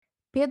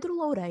Pedro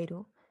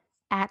Loureiro,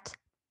 at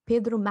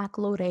Pedro Mac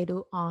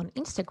Loureiro on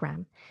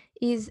Instagram,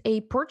 is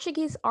a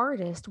Portuguese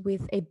artist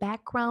with a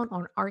background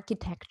on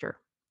architecture.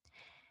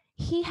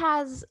 He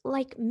has,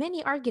 like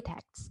many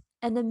architects,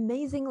 an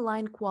amazing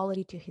line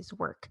quality to his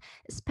work,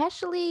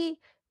 especially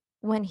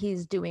when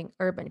he's doing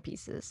urban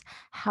pieces.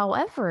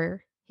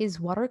 However, his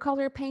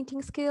watercolor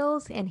painting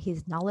skills and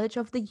his knowledge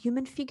of the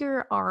human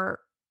figure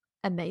are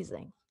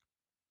amazing.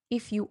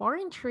 If you are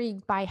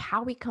intrigued by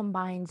how he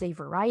combines a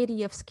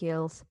variety of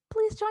skills,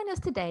 please join us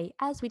today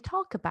as we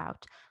talk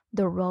about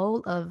the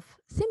role of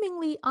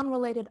seemingly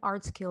unrelated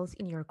art skills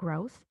in your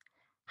growth,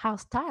 how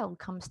style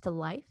comes to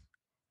life,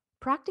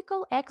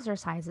 practical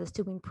exercises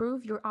to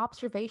improve your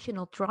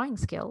observational drawing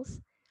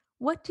skills,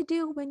 what to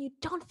do when you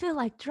don't feel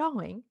like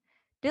drawing,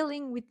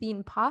 dealing with the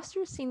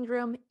imposter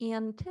syndrome,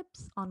 and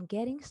tips on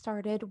getting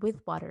started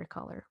with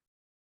watercolor.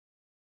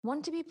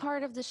 Want to be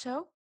part of the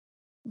show?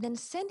 Then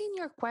send in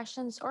your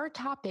questions or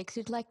topics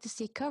you'd like to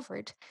see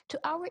covered to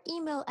our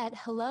email at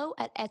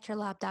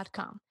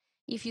hello@etralab.com.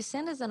 If you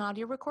send us an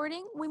audio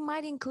recording, we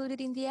might include it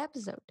in the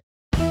episode.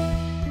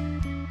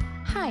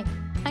 Hi,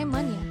 I'm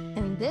Anya,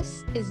 and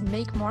this is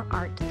Make More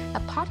Art, a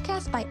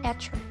podcast by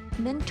Etra,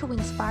 meant to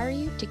inspire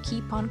you to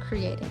keep on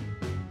creating.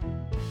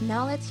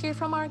 Now let's hear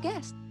from our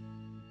guest.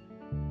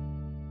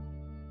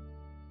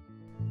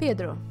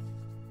 Pedro,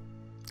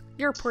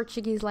 you're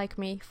Portuguese like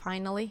me,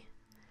 finally.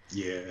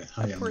 Yeah,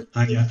 hi,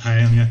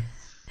 Anya.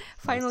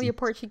 Finally, a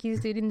Portuguese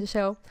dude in the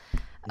show.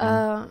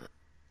 I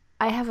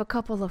have a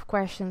couple of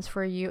questions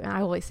for you, and I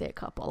always say a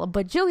couple, a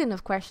bajillion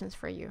of questions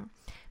for you.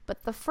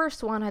 But the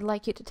first one, I'd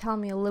like you to tell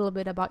me a little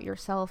bit about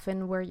yourself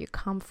and where you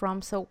come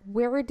from. So,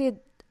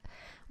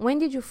 when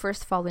did you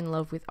first fall in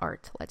love with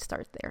art? Let's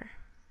start there.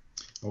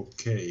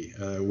 Okay,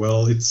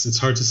 well, it's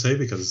hard to say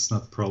because it's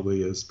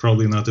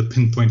probably not a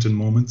pinpointed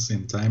moment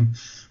in time,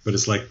 but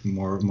it's like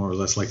more or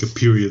less like a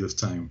period of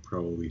time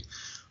probably.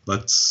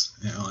 But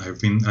I've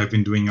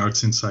been doing art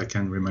since I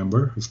can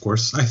remember. Of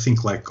course, I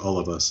think like all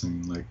of us,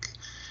 and like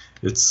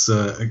it's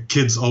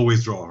kids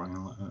always draw.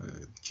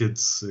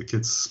 Kids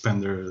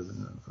spend a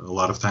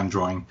lot of time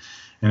drawing,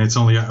 and it's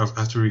only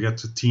after we get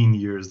to teen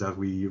years that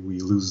we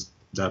lose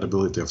that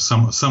ability.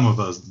 Some of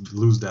us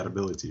lose that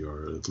ability,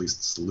 or at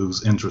least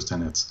lose interest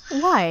in it.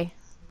 Why?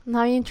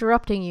 Now I'm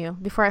interrupting you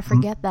before I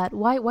forget that.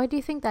 Why do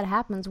you think that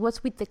happens?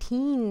 What's with the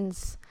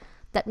teens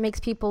that makes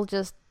people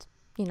just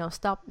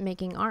stop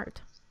making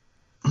art?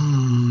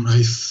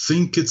 I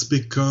think it's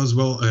because,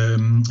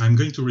 I'm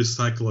going to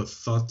recycle a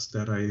thought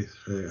that I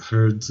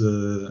heard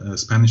a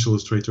Spanish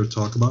illustrator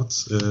talk about.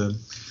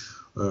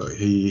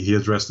 He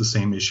addressed the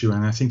same issue,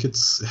 and I think it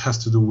has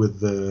to do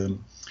with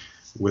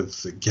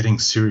getting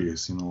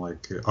serious.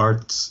 Like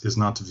art is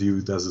not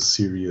viewed as a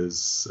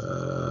serious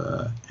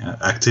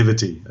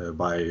activity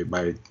by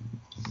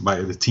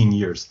the teen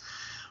years,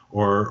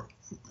 or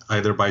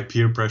either by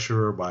peer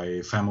pressure, or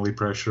by family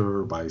pressure,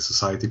 or by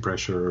society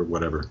pressure, or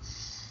whatever.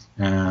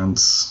 And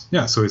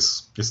yeah, so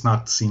it's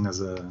not seen as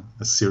a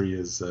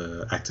serious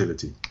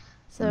activity.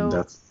 So and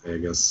that's, I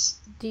guess.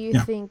 Do you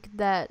think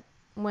that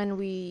when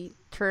we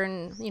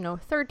turn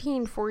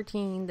 13,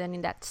 14, then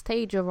in that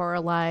stage of our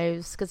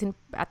lives, because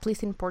at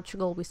least in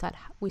Portugal we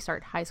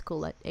start high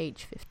school at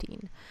age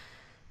 15,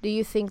 do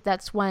you think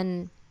that's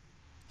when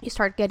you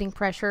start getting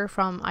pressure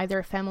from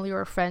either family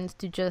or friends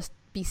to just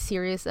be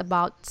serious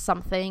about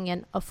something,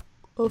 and of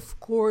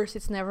course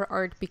it's never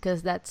art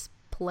because that's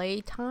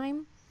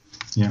playtime?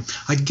 Yeah,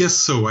 I guess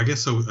so.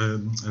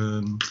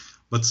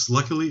 But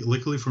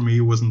luckily for me,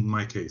 it wasn't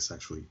my case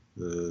actually,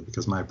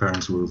 because my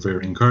parents were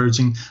very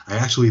encouraging. I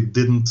actually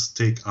didn't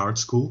take art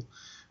school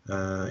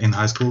in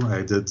high school.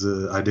 I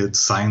did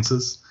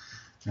sciences,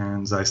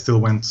 and I still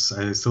went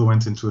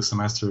into a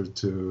semester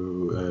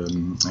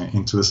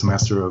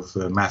of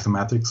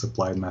mathematics,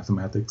 applied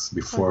mathematics,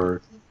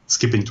 before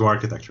skipping to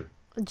architecture.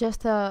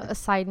 Just a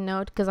side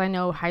note, because I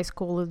know high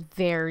school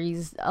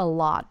varies a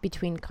lot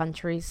between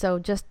countries. So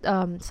just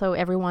so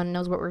everyone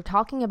knows what we're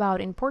talking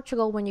about, in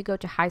Portugal, when you go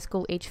to high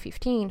school age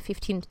 15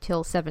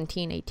 till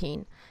 17,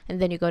 18,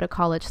 and then you go to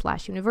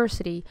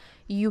college/university,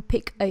 you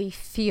pick a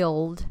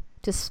field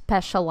to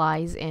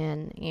specialize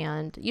in.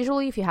 And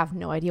usually if you have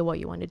no idea what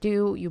you want to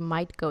do, you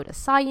might go to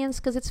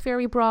science because it's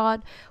very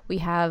broad. We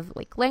have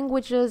like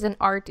languages, and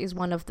art is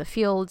one of the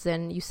fields.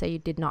 And you say you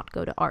did not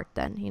go to art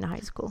then in high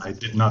school. I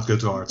did not go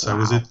to arts.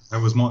 Wow. I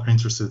was more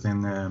interested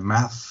in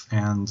math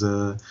and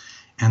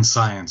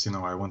science.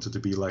 I wanted to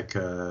be like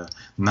a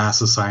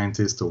NASA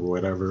scientist or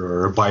whatever,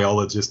 or a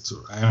biologist.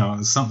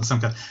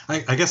 Some kind.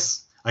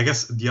 I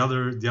guess the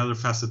other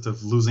facet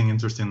of losing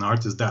interest in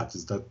art is that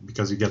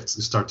because you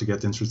start to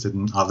get interested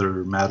in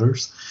other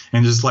matters,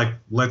 and just like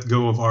let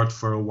go of art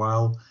for a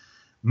while.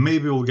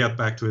 Maybe we'll get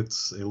back to it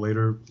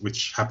later,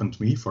 which happened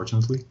to me,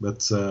 fortunately.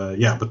 But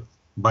but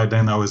by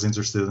then I was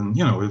interested in,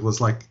 it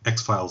was like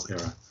X-Files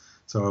era.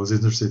 So I was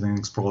interested in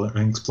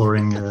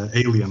exploring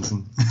aliens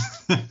and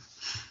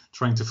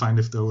trying to find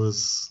if there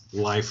was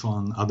life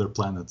on other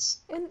planets.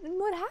 And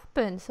what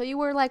happened? So you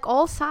were like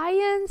all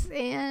science,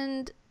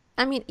 and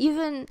I mean,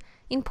 even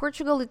in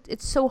Portugal,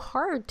 it's so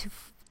hard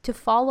to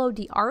follow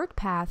the art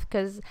path,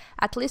 because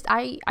at least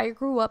I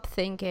grew up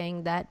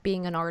thinking that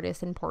being an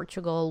artist in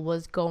Portugal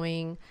was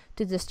going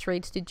to the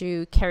streets to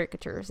do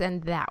caricatures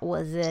and that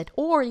was it,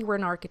 or you were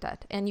an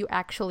architect and you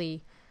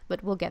actually,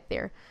 but we'll get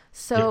there.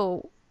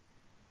 So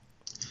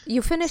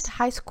you finished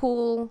high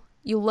school,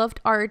 you loved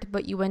art,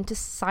 but you went to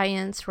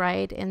science,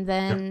 right? And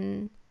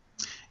then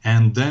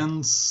and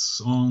then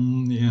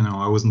on,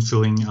 I wasn't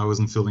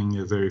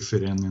feeling very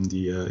fit in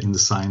the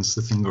science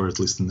thing, or at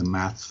least in the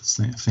math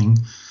thing.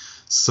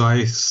 So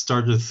I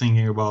started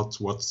thinking about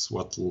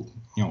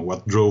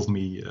what drove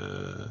me,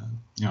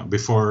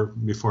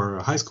 before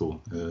high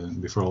school,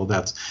 before all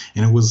that,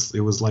 and it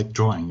was like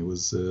drawing. It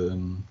was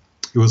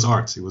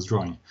art. It was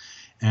drawing,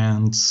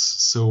 and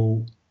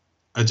so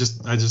I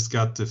just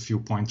got a few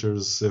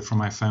pointers from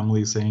my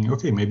family saying,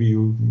 okay, maybe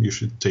you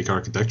should take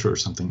architecture or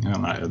something,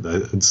 and I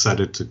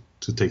decided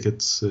to take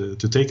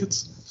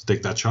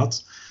that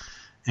shot,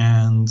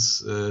 and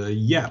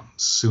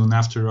soon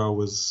after I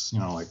was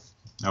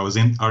I was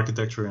in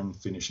architecture and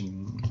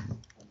finishing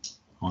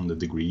on the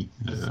degree,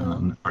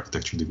 an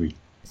architecture degree.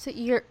 So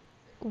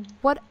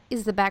what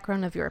is the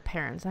background of your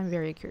parents? I'm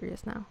very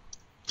curious now.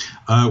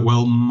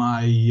 Well,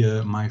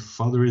 my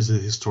father is a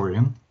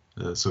historian,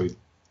 so he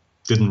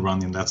didn't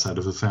run in that side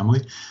of the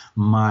family.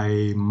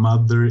 My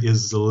mother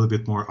is a little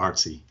bit more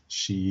artsy.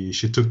 She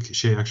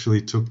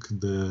actually took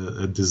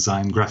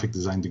the graphic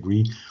design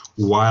degree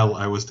while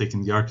I was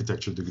taking the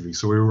architecture degree.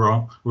 So we were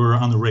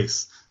on a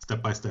race,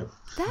 step by step.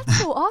 That's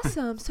so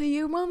awesome. So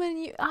your mom and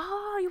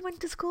you went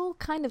to school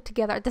kind of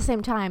together at the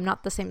same time,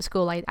 not the same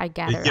school, I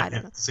gather. Yeah, I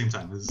don't know. At the same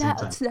time.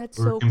 That's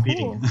so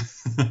competing.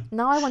 Cool.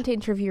 Now I want to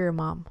interview your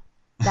mom.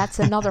 That's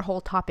another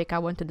whole topic I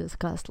want to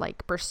discuss,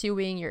 like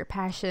pursuing your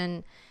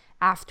passion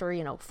after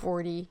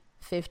 40,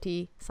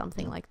 50,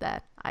 something like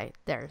that.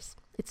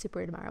 It's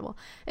super admirable.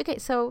 Okay,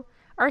 so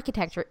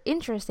architecture.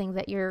 Interesting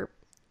that your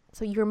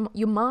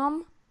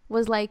mom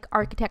was like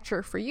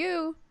architecture for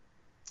you,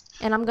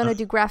 and I'm gonna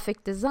do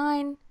graphic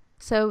design.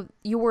 So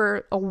you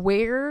were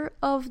aware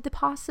of the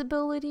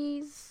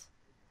possibilities?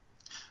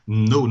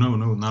 No,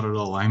 not at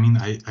all. I mean,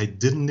 I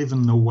didn't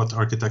even know what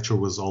architecture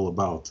was all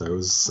about. It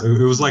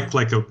was like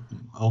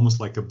almost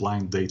like a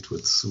blind date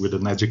with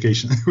an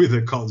education, with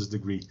a college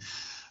degree.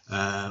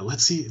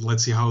 Let's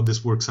see how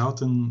this works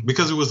out, and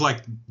because it was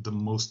like the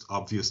most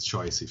obvious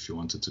choice if you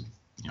wanted to,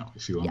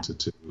 if you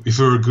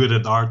were good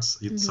at arts,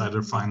 it's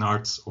either fine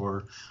arts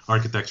or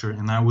architecture,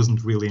 and I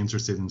wasn't really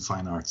interested in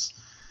fine arts.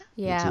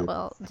 Yeah,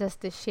 well,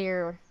 just to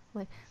share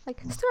like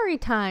story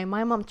time.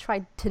 My mom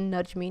tried to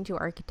nudge me into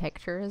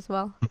architecture as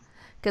well.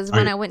 Because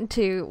when I went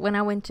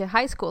to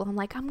high school, I'm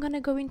like, I'm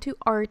gonna go into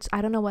arts.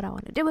 I don't know what I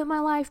want to do with my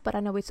life, but I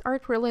know it's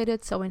art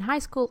related. So in high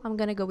school, I'm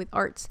gonna go with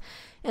arts.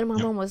 And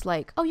my mom was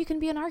like, oh, you can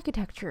be an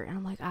architecture. And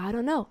I'm like, I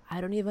don't know.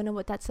 I don't even know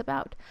what that's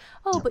about.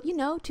 Oh, but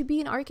to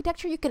be an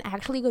architecture, you can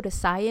actually go to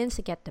science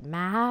and get the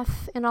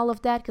math and all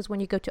of that. Because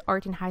when you go to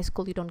art in high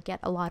school, you don't get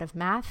a lot of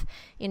math.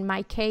 In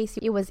my case,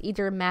 it was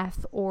either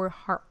math or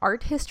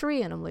art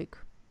history. And I'm like,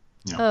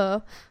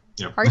 art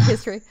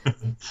history.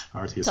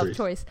 Art history. Tough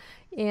choice.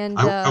 And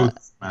I would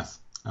math.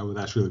 I would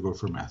actually go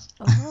for math.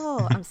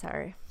 Oh, I'm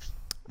sorry.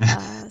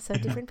 So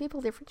different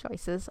people, different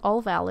choices, all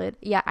valid.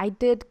 Yeah, I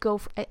did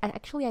go.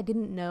 Actually, I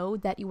didn't know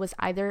that it was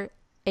either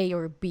A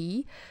or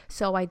B.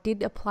 So I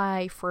did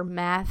apply for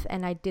math,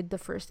 and I did the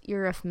first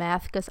year of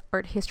math because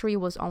art history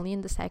was only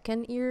in the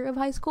second year of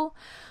high school.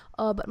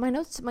 But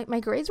my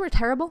grades were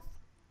terrible.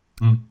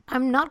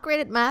 I'm not great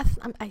at math.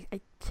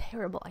 I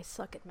terrible. I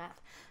suck at math.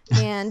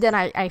 And then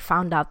I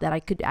found out that I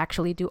could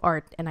actually do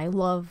art, and I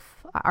love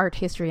art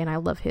history and I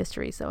love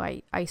history, so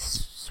I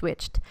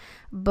switched.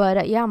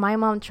 But my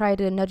mom tried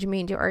to nudge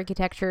me into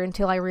architecture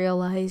until I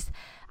realized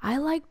I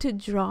like to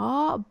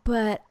draw,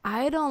 but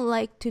I don't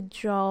like to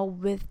draw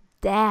with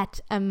that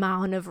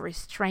amount of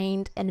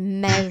restraint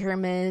and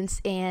measurements,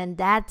 and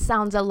that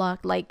sounds a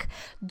lot like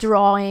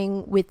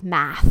drawing with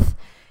math.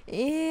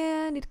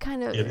 And it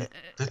kind of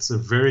that's a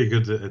very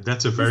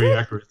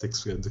accurate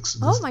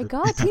oh my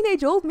god,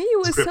 teenage old me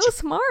was so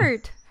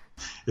smart.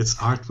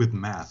 It's art with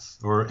math,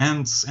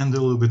 and a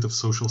little bit of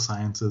social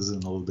sciences,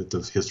 and a little bit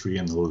of history,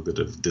 and a little bit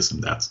of this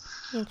and that.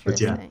 But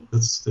yeah,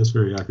 that's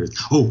very accurate.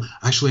 Oh,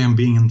 actually, I'm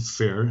being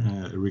unfair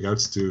in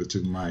regards to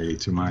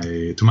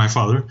my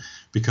father,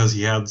 because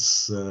he had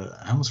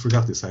I almost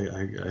forgot this.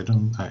 I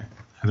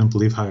don't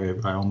believe how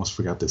I almost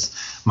forgot this.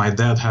 My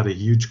dad had a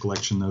huge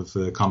collection of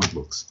comic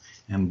books.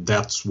 And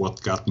that's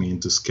what got me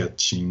into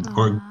sketching,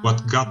 or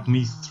what got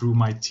me through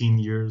my teen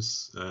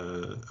years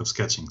of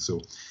sketching.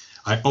 So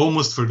I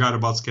almost forgot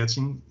about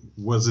sketching.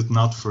 Was it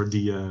not for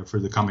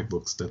the comic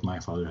books that my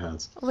father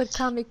had? What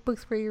comic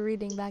books were you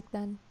reading back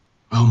then?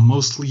 Well,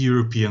 mostly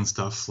European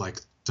stuff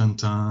like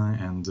Tintin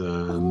and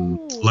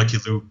Lucky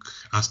Luke,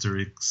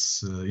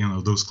 Asterix.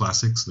 Those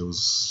classics,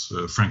 those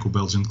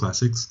Franco-Belgian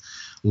classics.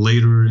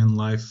 later in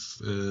life,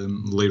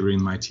 later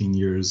in my teen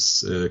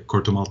years,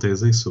 Corto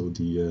Maltese, so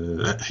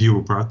the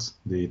Hugo Pratt,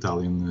 the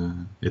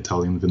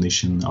Italian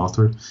Venetian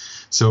author.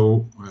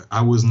 So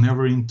I was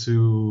never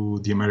into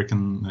the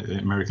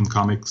American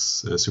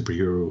comics,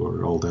 superhero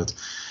or all that.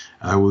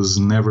 I was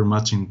never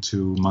much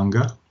into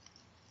manga,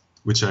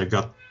 which I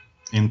got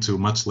into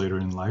much later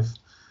in life,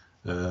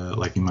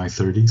 like in my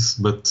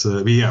 30s. But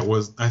yeah,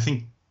 I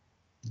think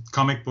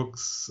comic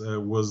books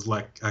was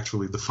like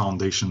actually the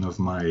foundation of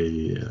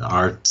my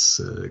art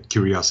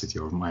curiosity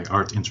or my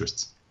art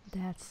interests.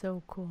 That's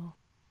so cool.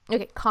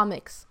 Okay,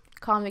 comics.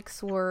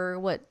 Comics were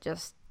what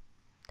just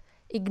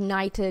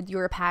ignited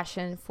your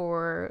passion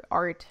for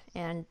art,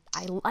 and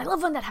I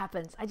love when that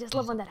happens. I just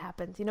love when that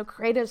happens. You know,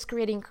 creatives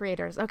creating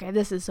creators. Okay,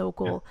 this is so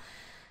cool.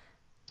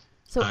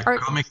 So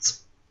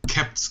comics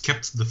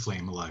kept the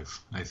flame alive.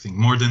 I think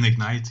more than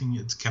igniting,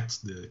 it kept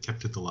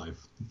it alive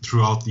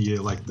throughout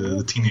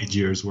the teenage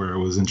years where I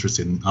was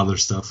interested in other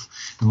stuff,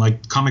 and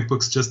like comic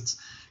books just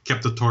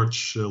kept the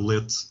torch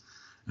lit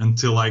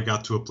until I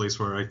got to a place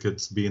where I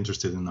could be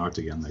interested in art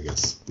again, I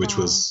guess, which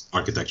was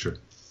architecture.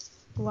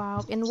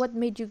 Wow. And what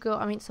made you go?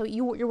 I mean, so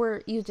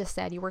you just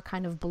said you were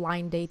kind of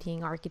blind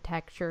dating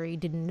architecture. You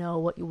didn't know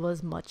what it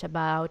was much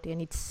about,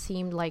 and it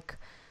seemed like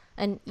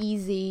an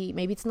easy,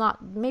 maybe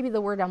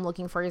the word I'm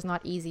looking for is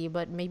not easy,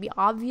 but maybe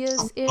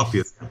obvious.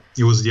 Obvious.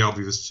 It was the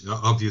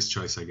obvious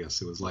choice, I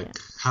guess. It was like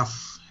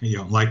half,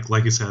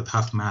 like you said,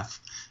 half math,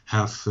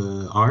 half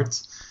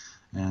art,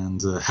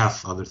 and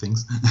half other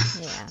things.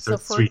 Yeah. So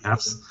three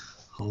halves.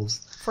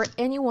 For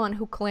anyone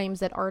who claims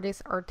that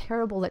artists are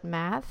terrible at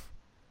math,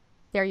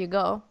 there you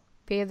go.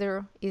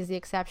 Pedro is the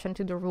exception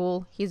to the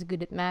rule. He's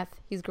good at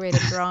math. He's great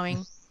at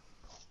drawing.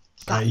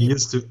 I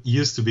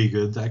used to be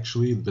good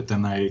actually, but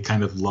then I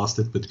kind of lost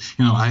it. But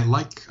I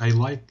like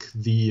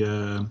the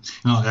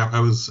I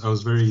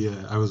was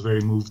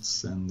very moved,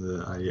 and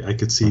I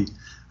could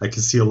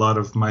see a lot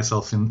of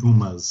myself in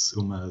Uma's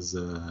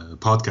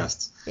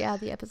podcast. Yeah,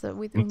 the episode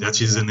with Uma. That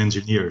she's an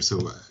engineer,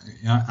 so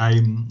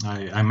I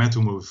met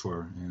Uma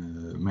before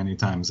many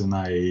times, and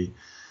I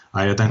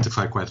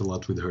identify quite a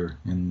lot with her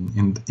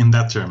in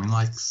that term. And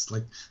like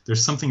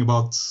there's something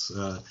about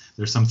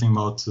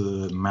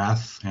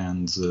math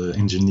and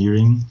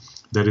engineering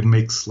that it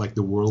makes like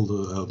the world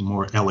a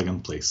more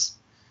elegant place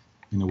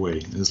in a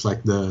way. It's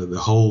like the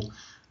whole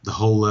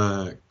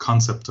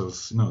concept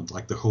of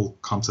the whole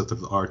concept of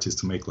the art is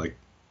to make like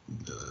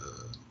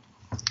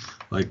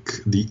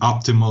the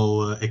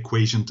optimal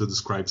equation to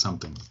describe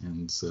something,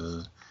 and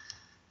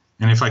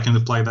if I can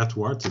apply that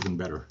to art, even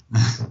better.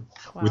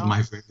 Wow. With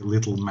my very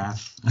little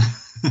math.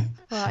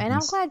 Well, and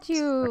I'm glad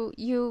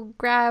you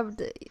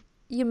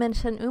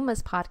mentioned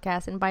Uma's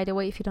podcast. And by the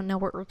way, if you don't know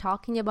what we're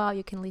talking about,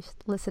 you can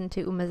listen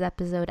to Uma's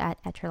episode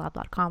at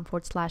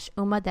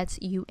etcherlab.com/Uma. That's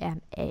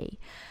UMA.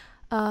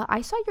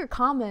 I saw your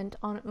comment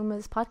on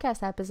Uma's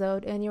podcast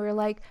episode, and you were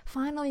like,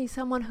 finally,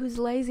 someone who's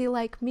lazy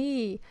like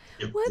me.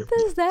 What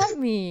does that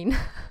mean?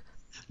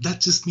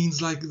 That just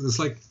means it's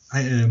like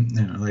I am,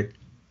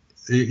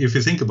 if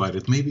you think about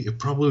it,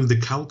 probably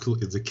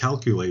the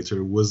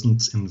calculator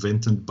wasn't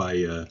invented by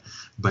a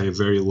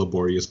very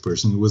laborious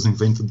person. It was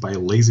invented by a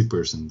lazy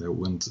person that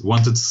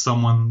wanted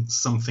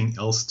something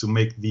else to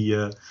make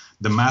the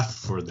math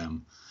for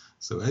them.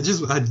 So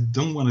I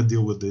don't want to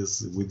deal with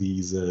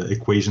these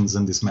equations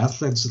and this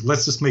math.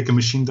 Let's just make a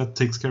machine that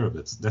takes care of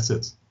it. That's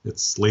it.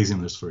 It's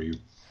laziness for you.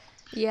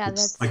 Yeah,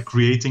 it's like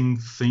creating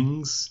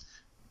things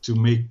to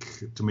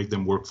make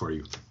them work for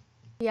you.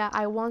 Yeah,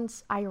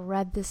 I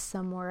read this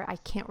somewhere. I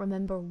can't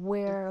remember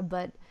where,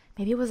 but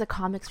maybe it was a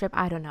comic strip.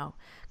 I don't know.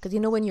 Because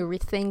when you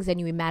read things and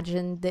you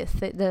imagine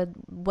the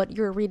what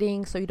you're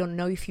reading, so you don't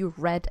know if you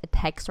read a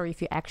text or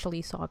if you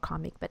actually saw a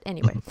comic. But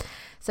anyway,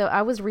 so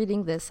I was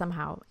reading this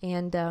somehow,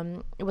 and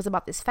it was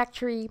about this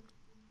factory,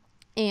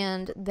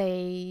 and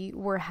they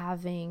were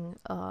having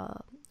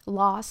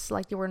loss,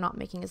 like they were not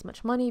making as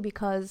much money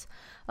because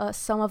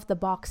some of the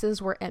boxes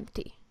were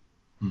empty.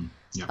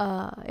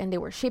 Yeah. And they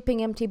were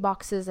shipping empty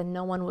boxes, and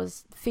no one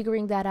was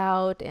figuring that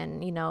out,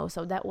 and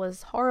so that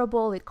was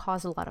horrible. It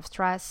caused a lot of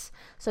stress.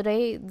 So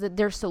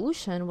their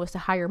solution was to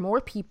hire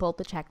more people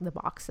to check the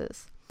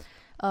boxes,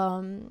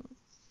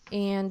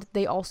 and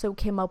they also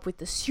came up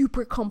with a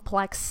super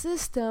complex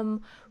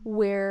system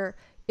where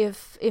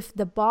if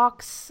the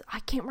box,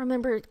 I can't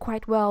remember it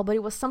quite well, but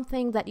it was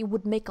something that it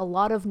would make a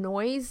lot of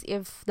noise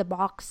if the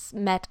box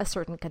met a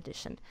certain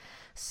condition.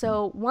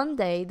 So one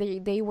day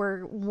they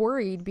were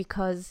worried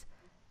because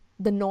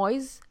the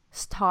noise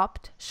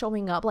stopped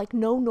showing up, like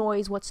no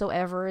noise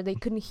whatsoever. They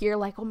couldn't hear,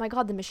 like, oh my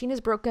God, the machine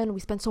is broken. We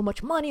spent so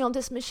much money on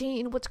this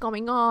machine. What's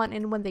going on?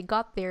 And when they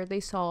got there, they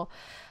saw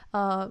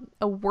a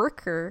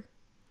worker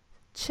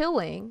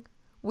chilling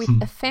with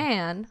a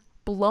fan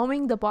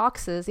blowing the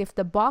boxes. If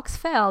the box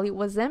fell, it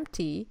was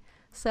empty.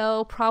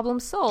 So problem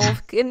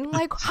solved. And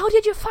like, how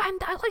did you find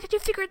that? How did you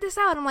figure this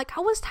out? I'm like,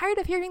 I was tired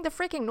of hearing the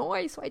freaking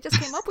noise, so I just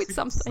came up with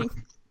something.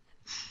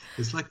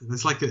 It's like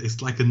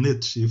a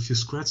niche. If you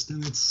scratch,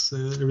 then it's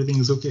everything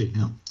is okay.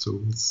 Yeah. So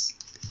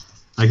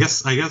I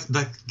guess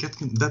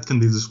that can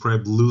be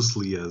described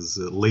loosely as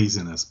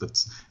laziness,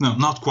 but no,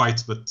 not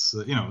quite. But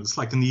it's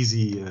like an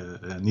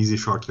easy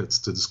shortcut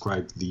to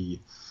describe the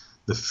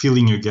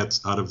feeling you get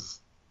out of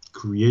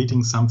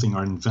creating something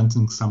or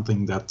inventing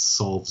something that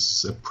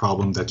solves a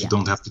problem that you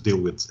don't have to deal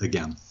with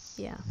again.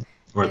 Yeah.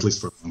 Or at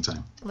least for a long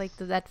time. Like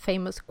that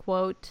famous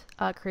quote,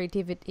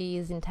 creativity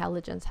is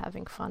intelligence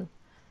having fun.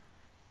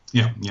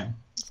 Yeah.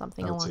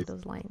 Something along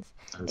those lines.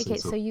 Okay,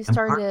 so you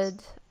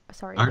started...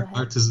 Sorry, go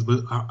ahead.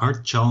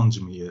 Art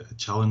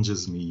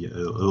challenges me a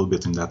little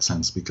bit in that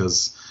sense,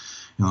 because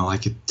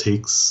like it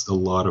takes a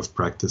lot of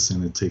practice,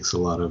 and it takes a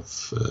lot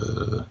of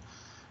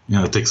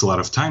it takes a lot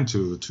of time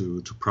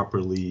to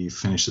properly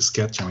finish a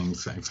sketch. I mean,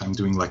 if I'm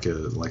doing like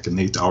an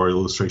 8-hour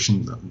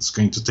illustration, it's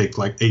going to take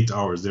like 8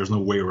 hours. There's no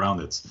way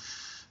around it.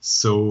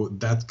 So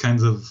that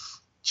kind of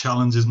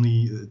challenges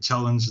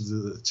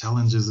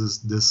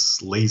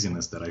this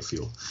laziness that I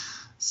feel.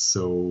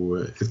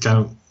 So it kind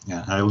of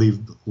I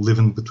live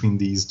in between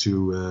these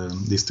two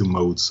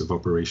modes of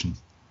operation,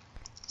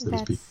 so to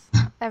speak.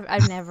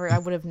 I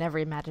would have never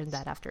imagined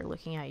that after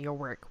looking at your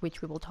work,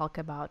 which we will talk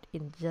about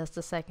in just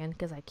a second,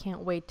 because I can't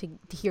wait to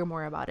hear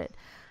more about it.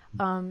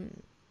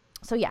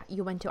 So yeah,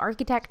 you went to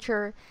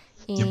architecture,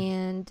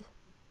 and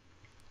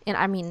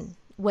I mean,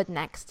 what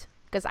next?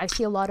 Because I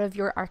see a lot of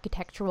your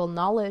architectural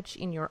knowledge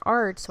in your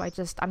art, so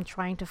I'm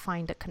trying to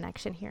find a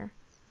connection here.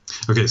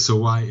 Okay,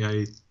 so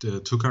I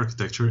took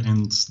architecture,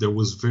 and there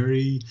was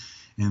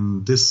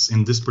in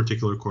this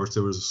particular course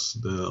there was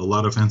a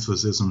lot of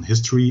emphasis on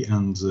history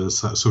and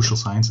social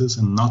sciences,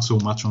 and not so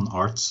much on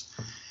arts,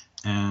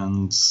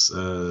 and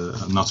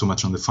not so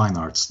much on the fine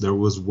arts. There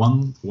was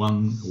one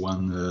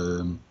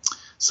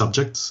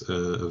subject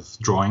of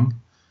drawing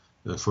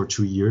for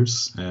 2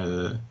 years,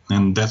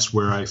 and that's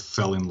where I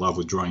fell in love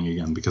with drawing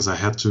again, because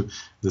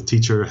the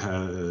teacher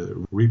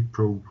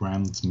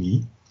reprogrammed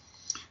me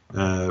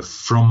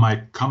from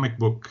my comic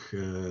book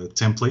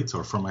template,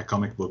 or from my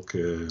comic book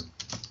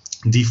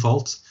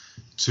default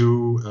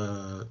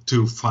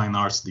to fine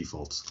arts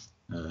default.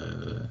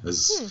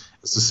 As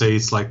to say,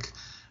 it's like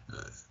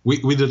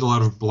we did a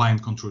lot of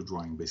blind contour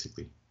drawing,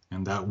 basically,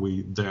 and that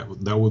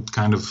would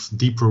kind of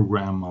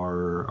deprogram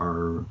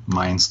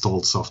my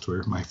installed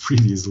software, my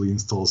previously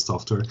installed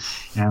software,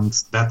 and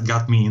that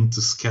got me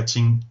into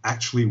sketching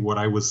actually what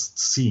I was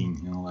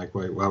seeing, like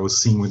what I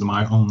was seeing with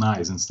my own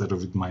eyes instead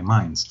of with my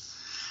mind.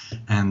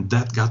 And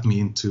that got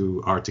me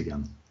into art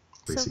again,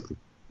 basically.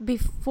 So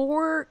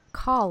before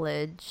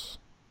college,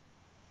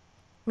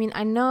 I mean,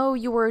 I know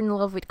you were in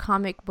love with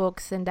comic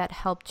books and that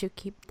helped you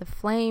keep the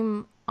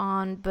flame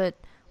on, but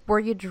were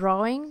you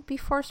drawing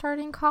before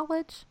starting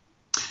college?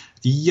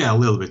 Yeah, a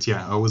little bit.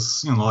 Yeah, I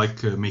was,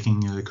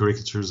 making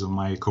caricatures of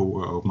my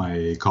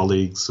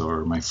colleagues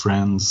or my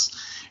friends.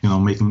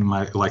 Making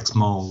my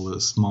small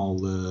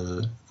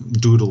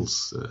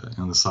doodles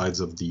on the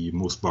sides of the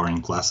most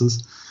boring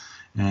classes.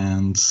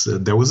 And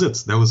that was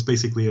it. That was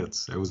basically it.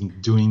 I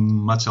wasn't doing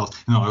much else.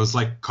 I was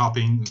like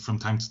copying from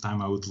time to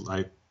time. I would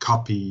like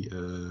copy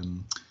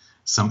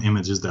some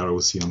images that I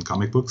would see on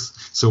comic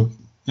books. So,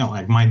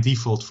 like my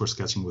default for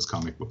sketching was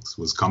comic books,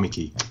 was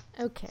Comic-E.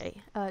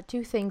 Okay.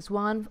 2 things.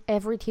 One,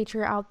 every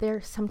teacher out there,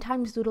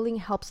 sometimes doodling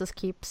helps us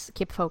keep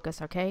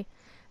focus. Okay.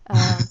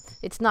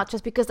 It's not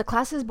just because the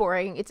class is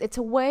boring. It's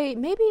a way.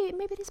 Maybe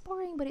it is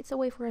boring, but it's a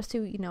way for us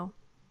to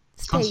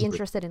stay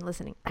interested in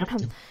listening.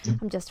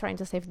 I'm just trying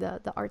to save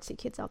the artsy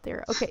kids out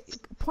there. Okay,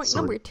 point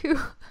number 2.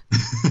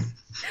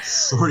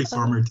 Sorry,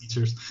 former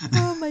teachers.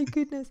 Oh my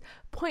goodness.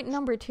 Point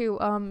number 2.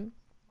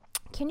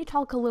 Can you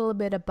talk a little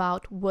bit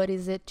about what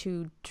is it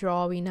to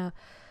draw in a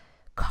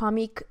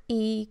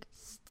comic-y,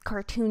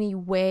 cartoony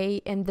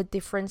way, and the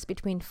difference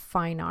between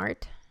fine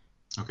art?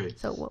 Okay.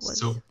 So what was?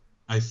 So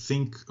I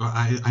think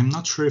I'm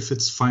not sure if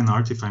it's fine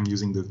art, if I'm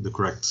using the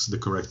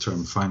correct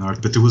term, fine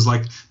art, but it was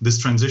like this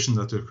transition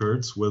that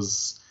occurred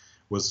was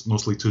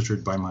mostly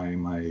tutored by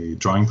my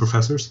drawing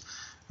professors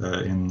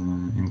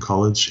in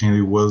college, and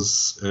it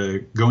was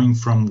going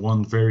from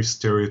one very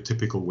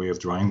stereotypical way of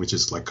drawing, which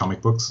is like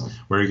comic books,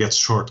 where you get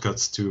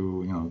shortcuts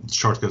to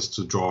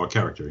draw a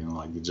character.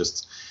 Like you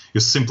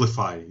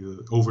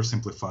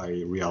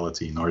oversimplify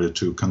reality in order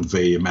to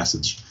convey a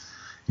message,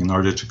 in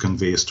order to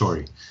convey a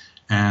story.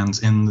 And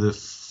in the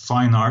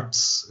fine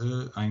arts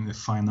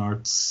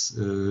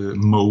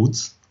mode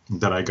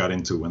that I got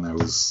into when I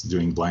was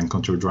doing blind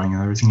contour drawing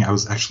and everything, I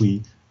was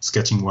actually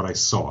sketching what I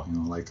saw.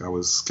 Like I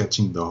was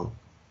sketching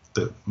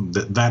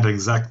that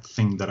exact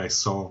thing that I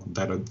saw,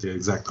 the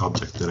exact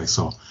object that I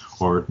saw,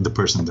 or the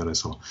person that I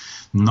saw.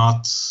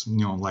 Not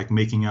like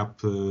making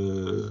up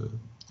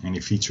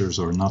any features,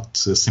 or not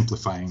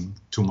simplifying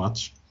too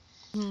much.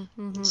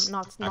 Mm-hmm.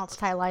 Not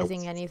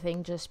stylizing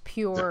anything, just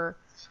pure.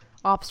 Yeah.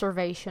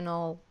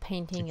 Observational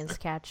painting and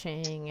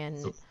sketching,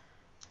 and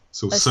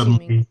so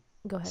suddenly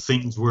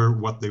things were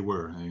what they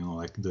were.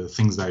 Like the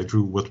things that I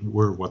drew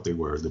what they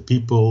were: the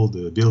people,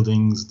 the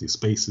buildings, the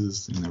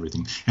spaces, and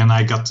everything. And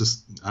I got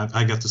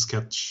to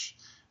sketch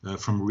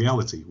from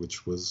reality,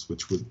 which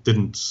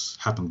didn't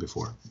happen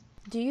before.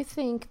 Do you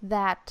think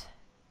that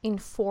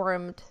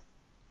informed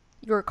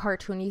your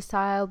cartoony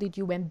style? Did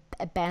you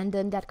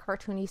abandon that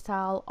cartoony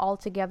style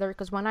altogether?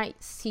 Because when I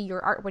see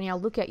your art, when I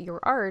look at your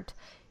art,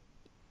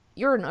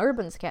 you're an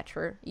urban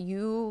sketcher.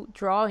 You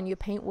draw and you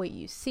paint what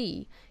you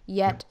see,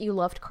 yet you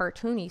loved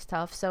cartoony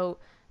stuff. So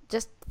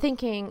just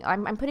thinking,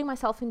 I'm putting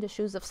myself in the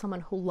shoes of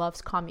someone who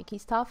loves comic-y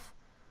stuff.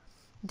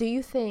 Do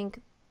you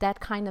think that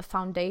kind of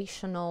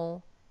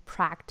foundational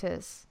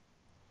practice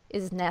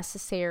is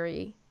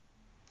necessary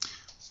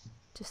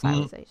to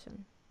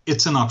stylization?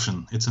 It's an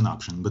option. It's an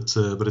option, but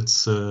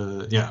it's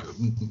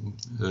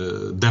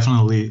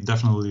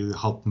definitely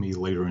helped me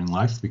later in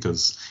life,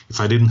 because if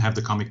I didn't have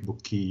the comic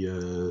booky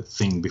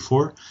thing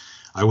before,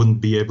 I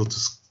wouldn't be able to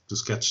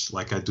sketch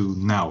like I do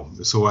now.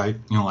 So like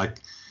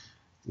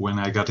when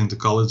I got into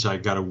college, I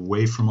got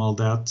away from all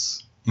that,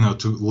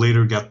 to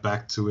later get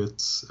back to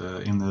it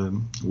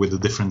with a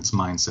different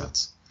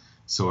mindset.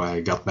 So I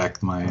got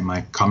back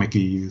my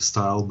comic-y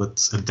style,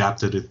 but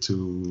adapted it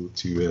to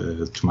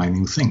my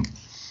new thing.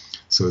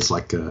 So it's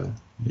like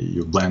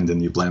you blend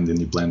and you blend and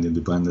you blend and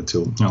you blend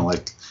until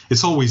like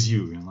it's always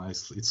you.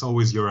 It's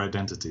always your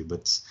identity.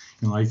 But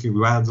like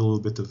you add a little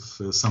bit of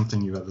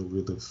something, you add a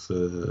little bit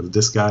of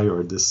this guy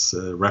or this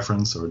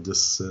reference or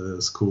this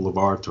school of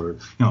art, or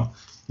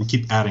you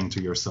keep adding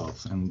to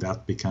yourself, and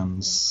that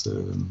becomes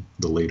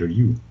the later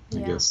you, I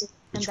guess.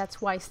 And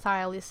that's why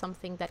style is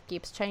something that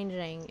keeps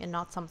changing and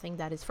not something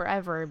that is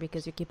forever,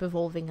 because you keep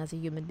evolving as a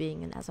human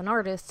being and as an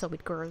artist, so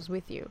it grows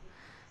with you.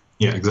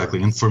 Yeah,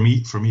 exactly. And for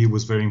me, it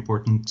was very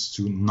important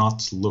to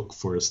not look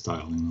for a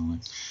style,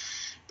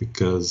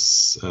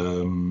 because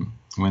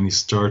when you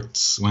start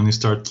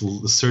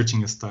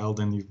searching a style,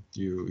 then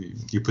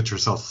you put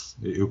yourself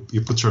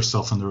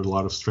under a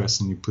lot of stress,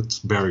 and you put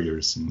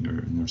barriers in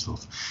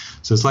yourself.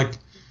 So it's like,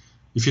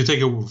 if you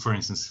take for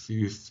instance,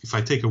 if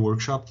I take a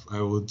workshop,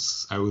 I would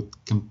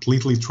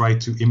completely try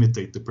to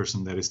imitate the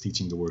person that is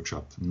teaching the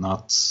workshop,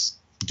 not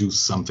do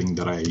something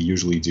that I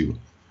usually do.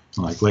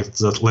 Like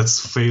let's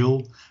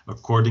fail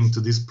according to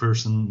this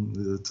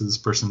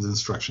person's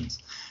instructions,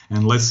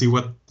 and let's see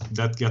what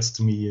that gets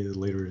to me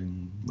later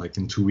in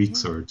 2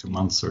 weeks or 2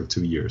 months or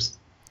 2 years.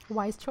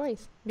 Wise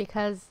choice,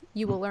 because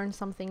you will learn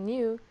something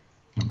new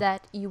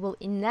that you will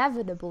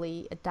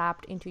inevitably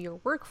adapt into your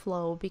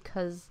workflow,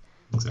 because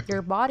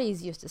your body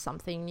is used to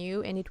something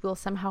new, and it will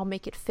somehow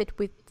make it fit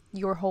with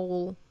your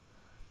whole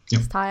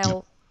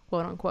style.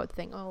 Quote unquote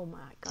thing. Oh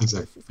my god!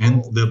 Exactly,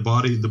 and cool.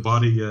 the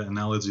body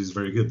analogy is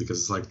very good, because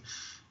it's like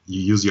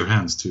you use your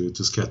hands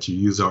to sketch, you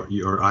use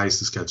your eyes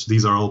to sketch.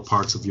 These are all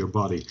parts of your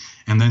body,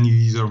 and then you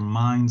use your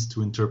mind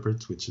to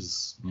interpret, which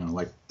is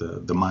like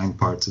the mind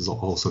part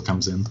also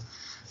comes in.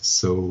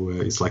 So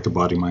it's like a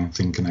body-mind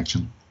thing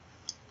connection.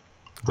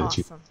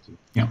 Awesome.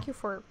 Thank you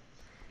for.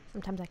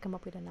 Sometimes I come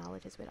up with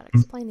analogies without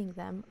explaining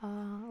them.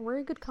 We're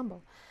a good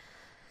combo.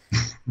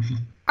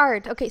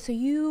 Art. Okay, so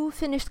you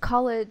finished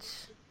college.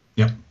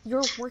 Yeah.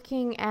 You're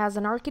working as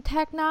an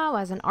architect now,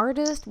 as an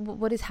artist.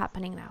 What is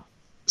happening now?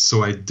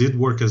 So I did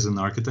work as an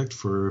architect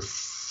for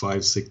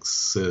 5,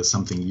 6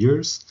 something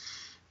years.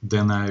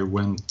 Then I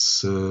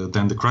went.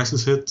 Then the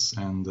crisis hit,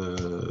 and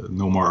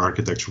no more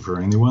architecture for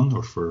anyone,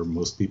 or for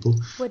most people.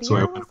 What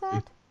year was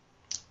that?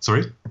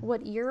 Sorry?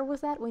 What year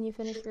was that when you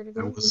finished your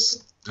degree?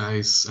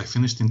 I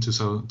finished in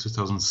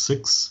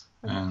 2006,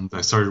 okay. And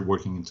I started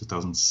working in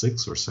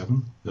 2006 or 6,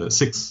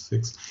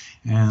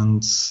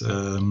 and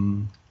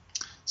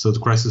so the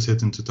crisis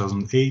hit in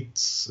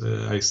 2008.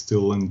 I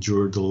still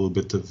endured a little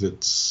bit of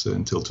it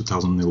until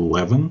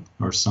 2011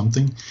 or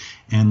something,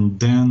 and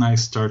then I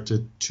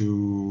started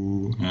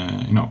to,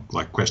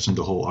 question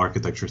the whole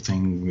architecture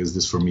thing. Is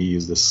this for me?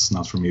 Is this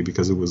not for me?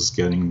 Because it was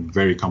getting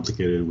very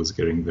complicated. It was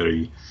getting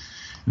very,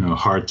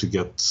 hard to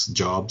get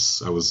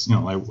jobs. I was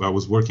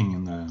working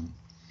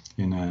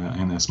in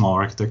a small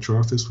architecture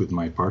office with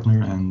my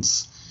partner, and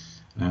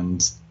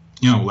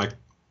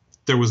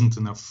there wasn't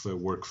enough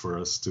work for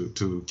us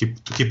to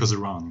keep us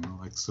around.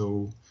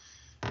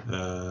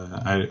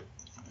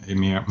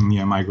 Me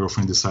and my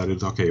girlfriend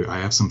decided, okay, I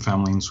have some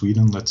family in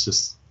Sweden. Let's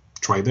just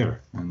try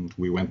there, and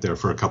we went there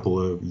for a couple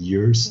of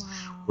years,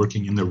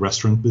 working in the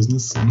restaurant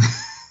business.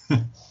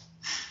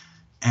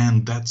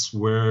 And that's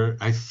where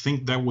I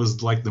think that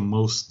was like the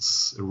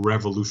most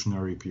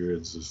revolutionary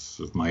periods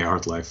of my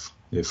art life.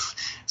 If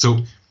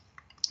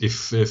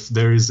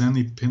there is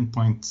any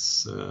pinpoint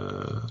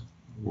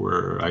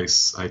where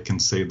I can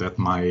say that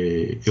my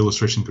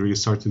illustration career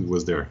started,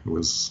 was there. It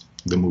was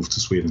the move to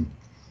Sweden.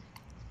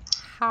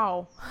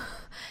 How?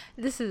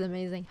 This is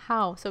amazing.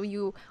 How? So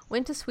you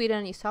went to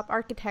Sweden, you stopped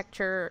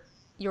architecture,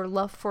 your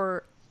love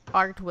for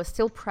art was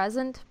still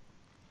present?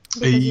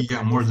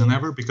 Yeah, more than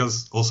ever,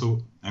 because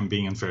also I'm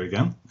being unfair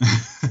again,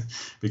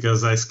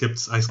 because I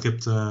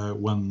skipped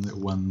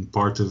one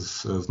part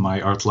of my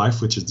art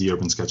life, which is the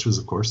Urban Sketches,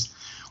 of course.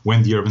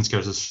 When the Urban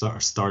Sketches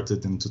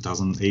started in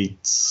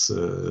 2008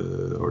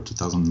 or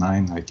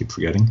 2009, I keep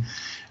forgetting,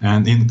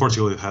 and in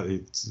Portugal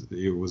it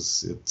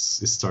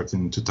started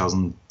in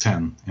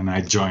 2010, and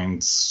I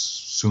joined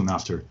soon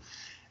after.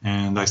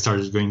 And I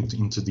started going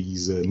into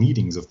these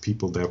meetings of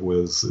people that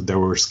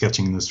were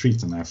sketching in the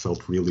street, and I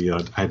felt really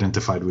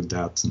identified with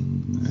that.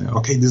 And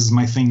okay, this is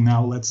my thing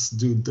now. Let's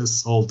do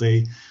this all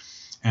day.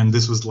 And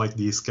this was like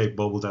the escape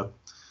bubble that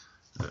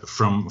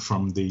from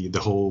the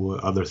whole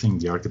other thing,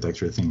 the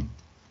architecture thing.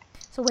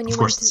 So when you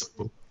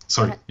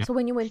sorry. Yeah. So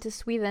when you went to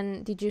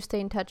Sweden, did you stay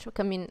in touch?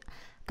 I mean,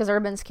 because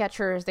Urban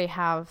Sketchers, they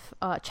have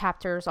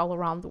chapters all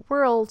around the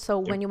world. So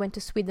when you went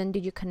to Sweden,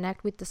 did you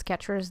connect with the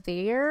Sketchers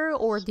there,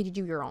 or did you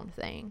do your own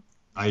thing?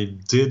 I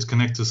did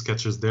connect to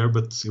Sketchers there,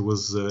 but it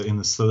was in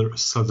the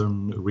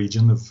southern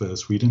region of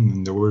Sweden,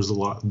 and there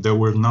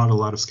were not a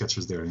lot of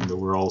Sketchers there, and they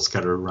were all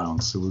scattered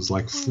around. So it was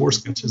like 4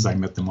 Sketchers. I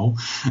met them all.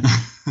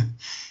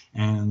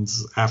 And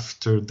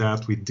after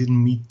that, we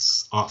didn't meet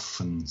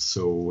often.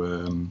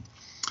 So,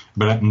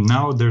 but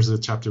now there's a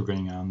chapter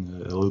going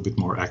on, a little bit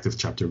more active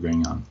chapter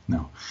going on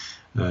now,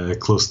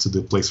 close to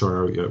the place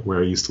where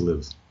I used to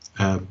live.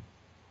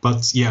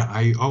 But yeah,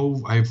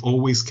 I've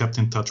always kept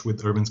in touch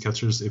with Urban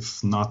Sketchers,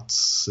 if not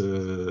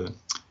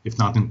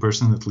in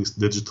person, at least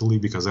digitally,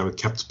 because I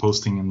kept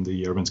posting in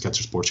the Urban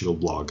Sketchers Portugal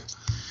blog,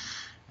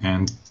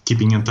 and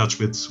keeping in touch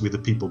with the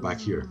people back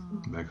here,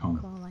 back home.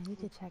 Cool. I need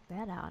to check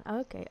that out.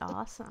 Okay,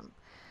 awesome.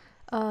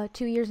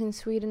 2 years in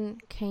Sweden,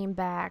 came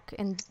back,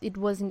 and it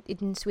wasn't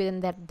in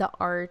Sweden that the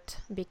art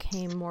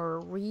became more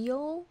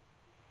real?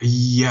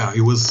 Yeah,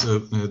 it was.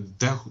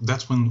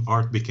 That's when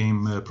art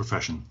became a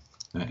profession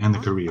and a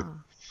career.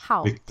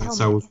 How?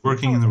 Because I was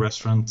working in the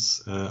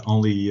restaurant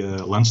only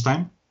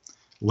lunchtime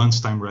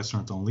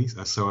restaurant only.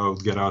 So I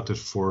would get out at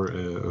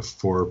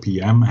 4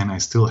 p.m. and I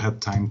still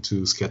had time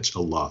to sketch a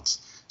lot.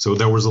 So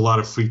there was a lot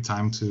of free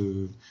time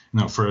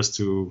for us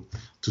to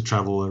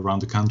travel around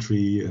the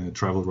country,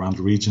 travel around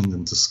the region,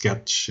 and to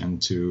sketch,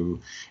 and to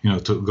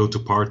go to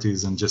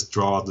parties and just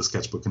draw out the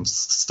sketchbook and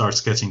start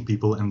sketching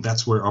people. And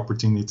that's where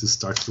opportunities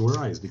start to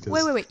arise. Because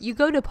wait, you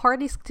go to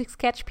parties to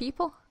sketch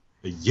people?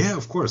 Yeah,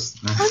 of course.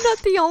 I'm not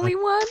the only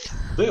one.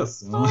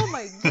 Yes. Oh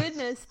my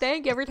goodness.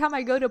 Thank you. Every time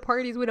I go to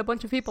parties with a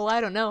bunch of people, I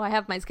don't know, I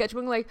have my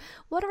sketchbook like,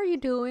 what are you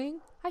doing?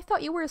 I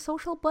thought you were a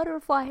social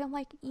butterfly. I'm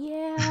like,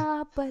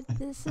 yeah, but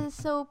this is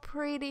so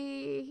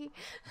pretty.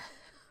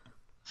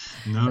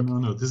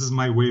 No. This is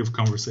my way of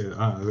talking.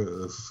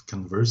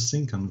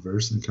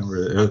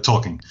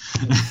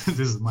 This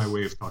is my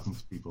way of talking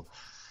to people.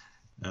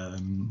 I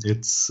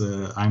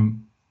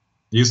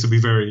used to be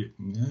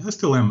I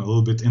still am a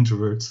little bit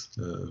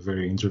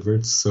very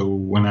introvert. So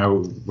when I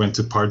went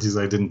to parties,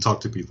 I didn't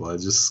talk to people. I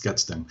just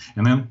sketched them.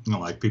 And then,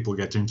 people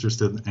get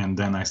interested, and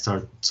then I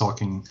start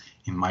talking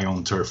in my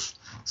own turf,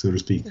 so to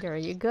speak. There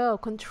you go.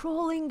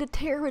 Controlling the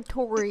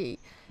territory.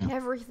 Yeah.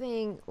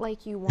 Everything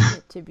like you want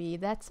it to be.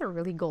 That's a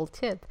really gold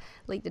tip.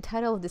 Like the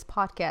title of this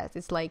podcast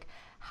is like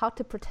how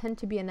to pretend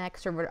to be an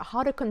extrovert,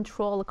 how to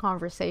control a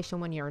conversation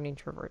when you're an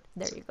introvert.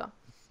 There you go.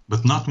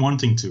 But not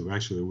wanting to,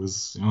 actually, it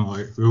was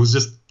it was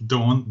just the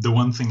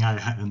one thing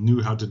I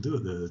knew how to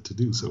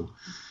do. So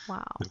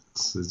wow, it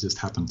just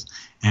happened.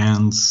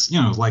 And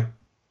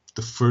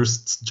the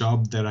first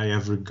job that I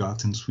ever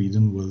got in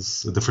Sweden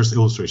was the first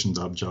illustration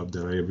job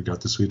that I ever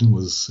got to Sweden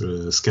was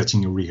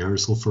sketching a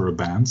rehearsal for a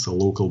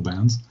local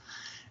band,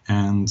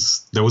 and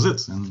that was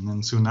it. And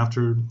then soon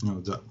after,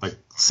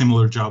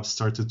 similar jobs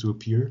started to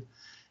appear,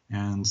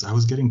 and I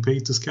was getting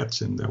paid to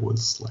sketch, and that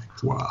was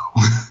like, wow,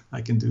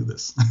 I can do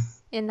this.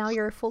 And now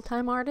you're a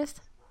full-time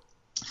artist?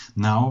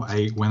 Now,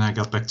 when I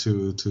got back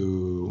to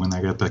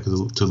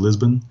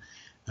Lisbon,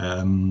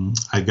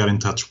 I got in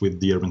touch with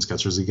the Urban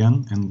Sketchers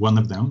again, and one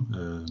of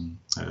them,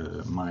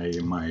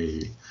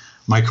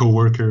 my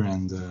co-worker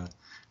and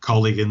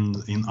colleague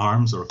in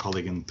arms, or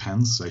colleague in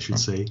pens, I should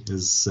say,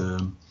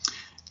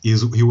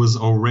 he was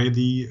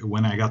already,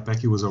 when I got back,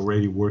 he was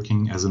already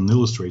working as an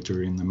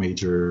illustrator in a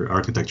major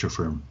architecture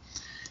firm.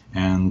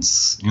 And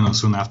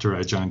soon after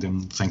I joined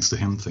him, thanks to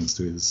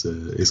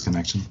his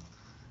connection,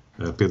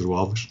 Pedro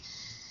Alves.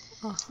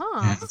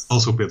 And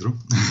also Pedro.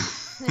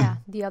 Yeah,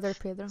 the other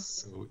Pedro.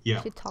 So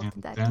yeah, she talked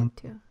to that kid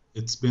too.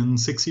 It's been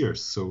 6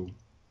 years. So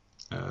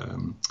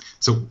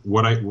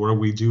what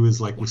we do is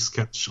we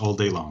sketch all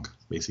day long.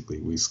 Basically,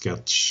 we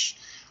sketch.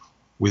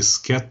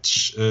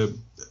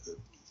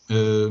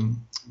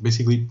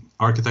 Basically,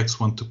 architects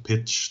want to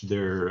pitch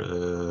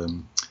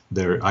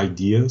their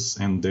ideas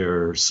and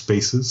their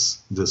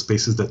spaces, the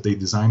spaces that they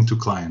design, to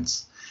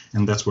clients,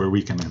 and that's where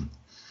we come in.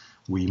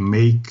 We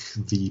make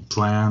the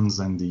plans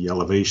and the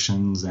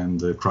elevations and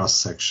the cross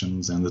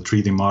sections and the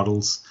 3D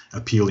models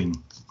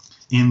appealing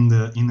in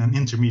an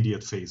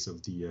intermediate phase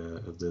of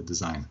the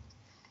design.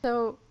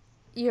 So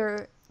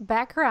your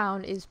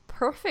background is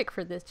perfect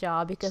for this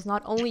job, because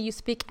not only you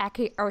speak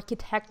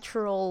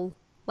architectural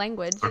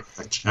language,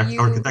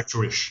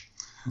 architecture-ish.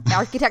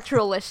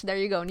 Architecturalish, there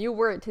you go, new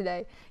word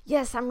today.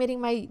 Yes, I'm meeting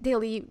my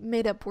daily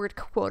made-up word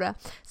quota.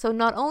 So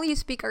not only you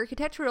speak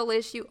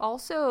architecturalish, you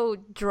also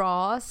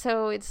draw,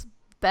 so it's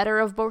better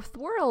of both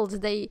worlds.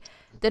 They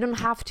don't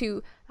have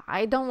to,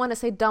 I don't want to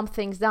say dump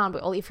things down,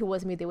 but well, if it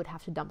was me, they would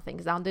have to dump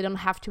things down. They don't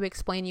have to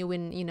explain you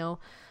in,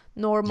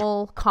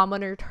 normal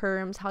commoner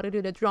terms how to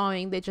do the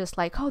drawing. They just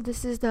like, oh,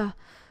 this is the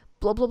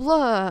blah blah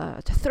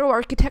blah, to throw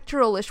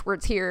architectural-ish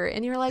words here,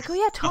 and you're like, oh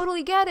yeah,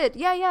 totally get it.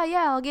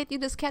 Yeah, I'll get you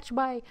the sketch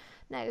by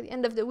the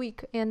end of the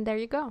week, and there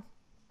you go.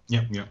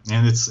 Yeah,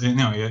 and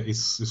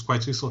it's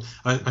quite useful.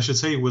 I should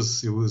say it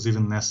was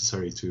even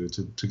necessary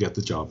to get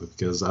the job,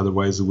 because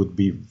otherwise it would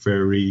be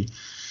very.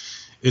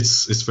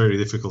 It's very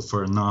difficult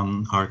for a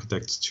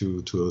non-architect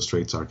to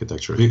illustrate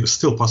architecture. It's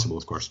still possible,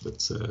 of course,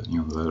 but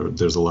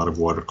there's a lot of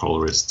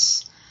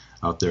watercolorists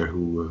out there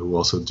who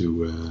also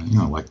do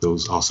like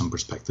those awesome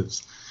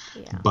perspectives.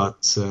 Yeah.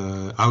 But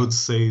I would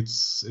say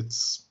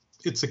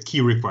it's a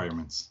key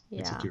requirement.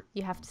 Yeah,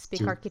 you have to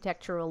speak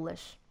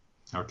architectural-ish.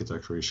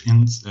 Architecture-ish,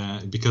 and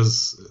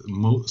because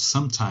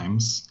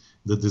sometimes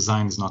the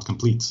design is not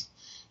complete.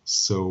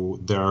 So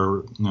there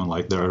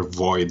are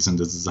voids in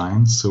the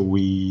design. So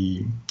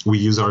we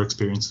use our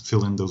experience to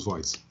fill in those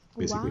voids,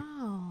 basically.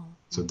 Wow.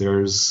 So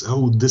there's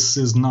this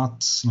is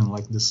not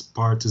this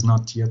part is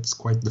not yet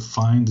quite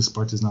defined. This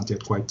part is not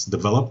yet quite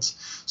developed.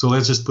 So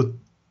let's just put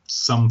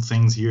some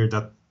things here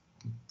that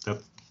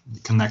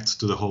connect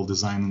to the whole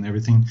design and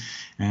everything.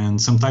 And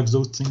sometimes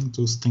those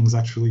things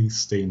actually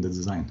stay in the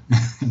design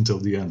until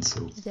the end.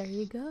 So there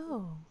you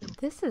go.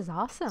 This is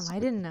awesome. I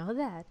didn't know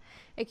that.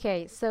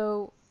 Okay,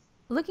 so.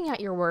 Looking at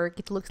your work,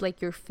 it looks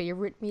like your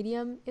favorite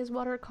medium is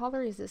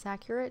watercolor. Is this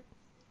accurate?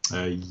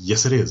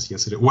 Yes, it is.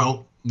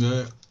 Well,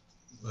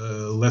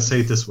 let's say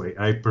it this way.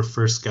 I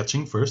prefer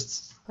sketching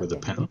first with a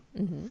pen.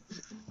 Mm-hmm.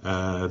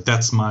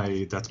 That's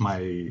my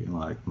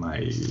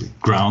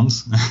ground.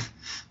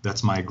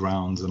 That's my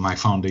ground. My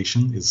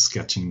foundation is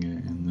sketching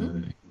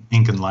in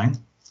ink and line,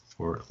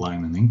 or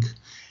line and ink.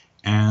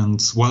 And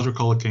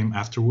watercolor came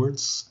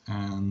afterwards,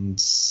 and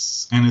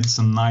it's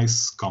a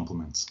nice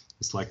complement.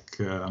 It's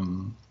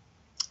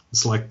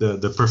like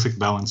the perfect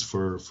balance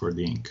for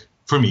the ink,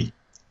 for me.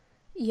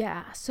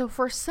 Yeah, so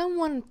for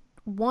someone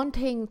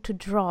wanting to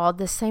draw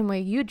the same way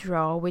you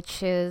draw,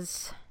 which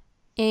is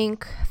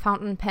ink,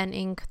 fountain pen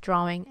ink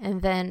drawing,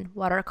 and then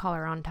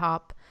watercolor on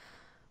top,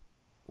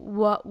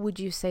 what would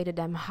you say to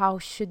them? How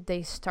should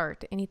they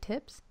start? Any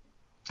tips?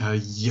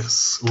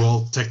 Yes.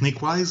 Well,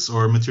 technique-wise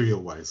or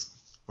material-wise?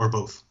 Or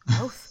both?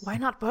 Both. Why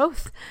not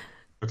both?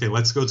 Okay,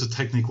 let's go to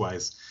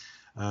technique-wise.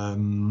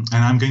 And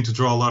I'm going to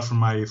draw a lot from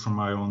my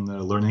own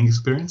learning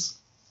experience,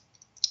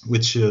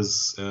 which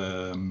is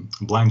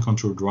blind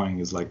contour drawing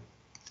is like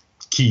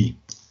key.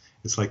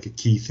 It's like a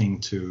key thing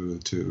to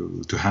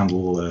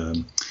handle,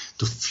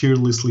 to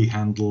fearlessly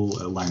handle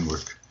line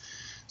work.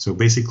 So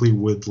basically,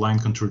 with line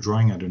contour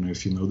drawing, I don't know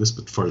if you know this,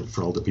 but for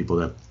all the people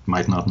that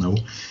might not know,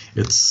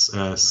 it's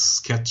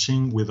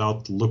sketching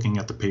without looking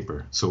at the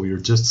paper. So you're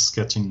just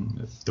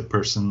sketching the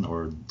person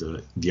or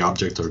the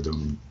object or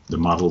the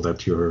model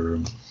that you're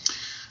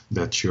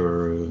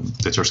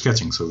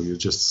sketching. So you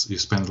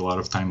spend a lot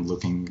of time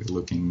looking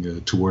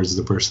towards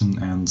the person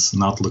and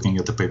not looking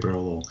at the paper at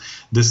all.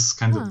 This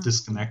kind of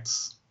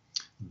disconnects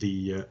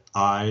the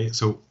eye.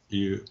 So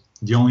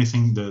the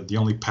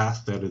only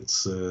path that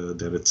it's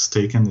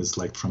taken is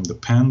like from the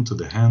pen to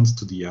the hand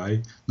to the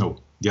eye. No,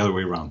 the other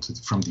way around.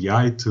 From the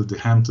eye to the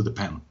hand to the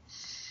pen,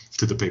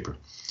 to the paper,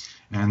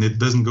 and it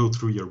doesn't go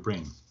through your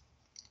brain.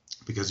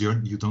 Because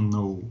you don't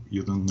know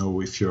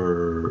if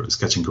you're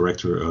sketching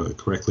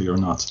correctly or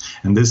not,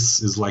 and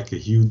this is like a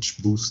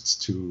huge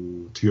boost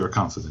to your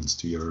confidence,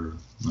 to your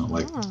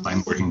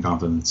line working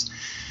confidence.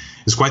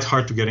 It's quite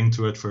hard to get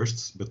into at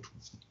first, but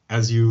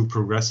as you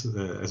progress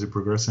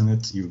in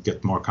it, you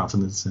get more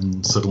confidence,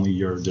 and suddenly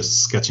you're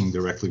just sketching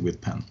directly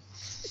with pen.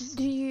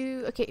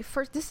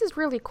 First, this is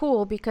really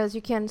cool because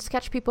you can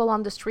sketch people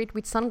on the street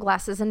with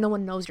sunglasses and no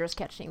one knows you're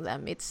sketching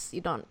them.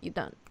 You don't.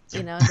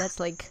 That's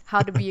like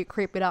how to be a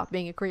creep without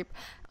being a creep.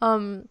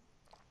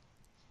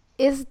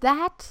 Is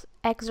that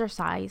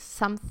exercise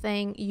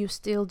something you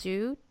still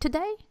do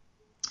today?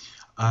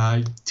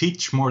 I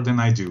teach more than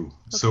I do. Okay.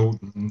 So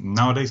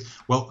nowadays,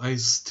 well, I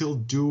still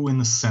do in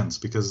a sense,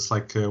 because it's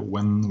like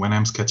when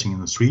I'm sketching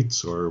in the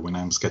streets, or when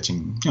I'm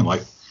sketching,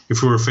 like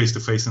if we were face to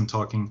face and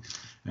talking.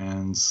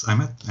 And I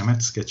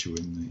might sketch you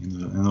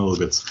in a little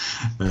bit.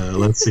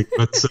 Let's see.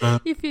 But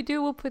if you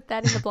do, we'll put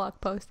that in the blog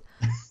post.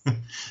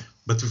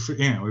 But if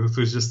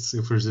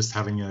we're just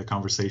having a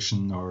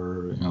conversation,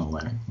 or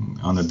like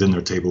on a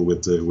dinner table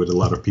with a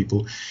lot of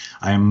people,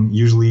 I'm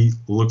usually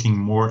looking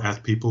more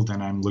at people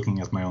than I'm looking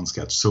at my own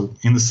sketch. So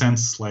in a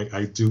sense, like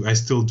I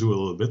still do a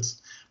little bit,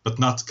 but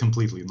not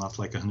completely, not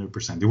like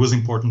 100%. It was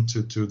important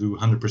to do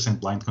 100%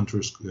 blind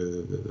contour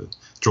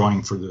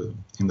drawing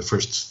in the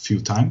first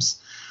few times,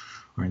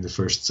 or in the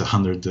first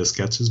 100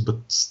 sketches, but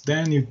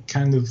then you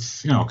kind of,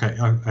 okay,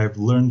 I've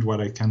learned what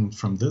I can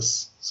from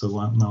this, so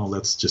now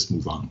let's just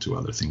move on to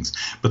other things.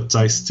 But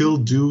I still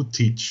do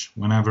teach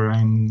whenever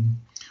I'm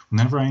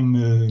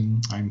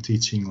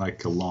teaching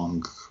like a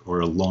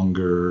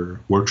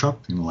longer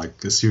workshop,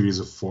 like a series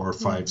of 4 or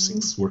 5,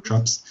 6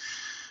 workshops.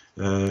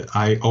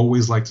 I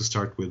always like to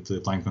start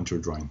with blind contour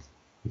drawing.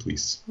 at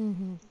least.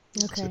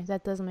 Okay,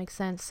 that does make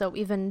sense. So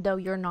even though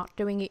you're not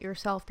doing it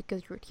yourself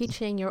because you're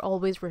teaching, you're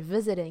always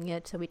revisiting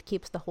it, so it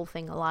keeps the whole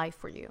thing alive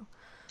for you.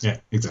 Yeah,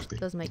 Which exactly.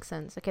 does make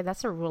sense. Okay,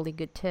 that's a really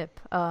good tip.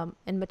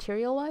 And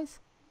material-wise?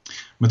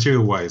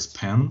 Material-wise,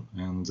 pen,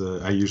 and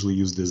I usually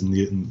use these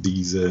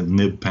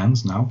nib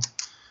pens now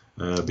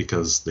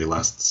because they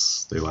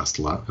last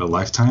a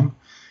lifetime.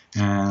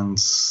 And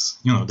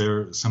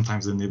they're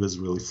sometimes the nib is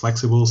really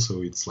flexible,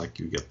 so it's like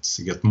you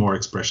get more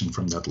expression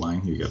from that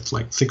line. You get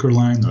like thicker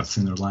line or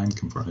thinner line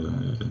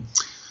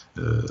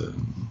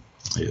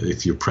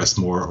if you press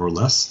more or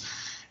less.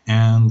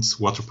 And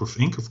waterproof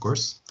ink, of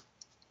course,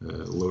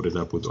 loaded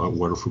up with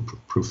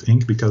waterproof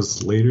ink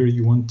because later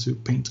you want to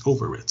paint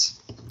over it.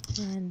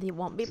 And it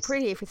won't be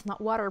pretty if it's not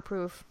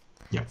waterproof.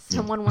 Yeah.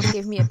 Someone once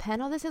gave me a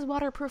pen. Oh, this is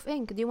waterproof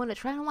ink. Do you want to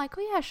try? And I'm like,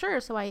 oh yeah,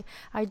 sure. So I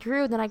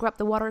drew, then I grabbed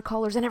the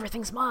watercolors and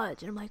everything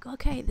smudged. And I'm like,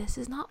 okay, this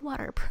is not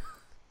waterproof.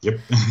 Yep.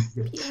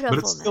 Beautiful. But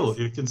it's still,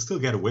 you can still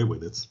get away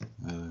with it.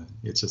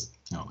 It's just,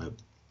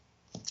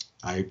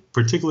 I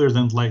particularly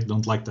don't like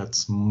that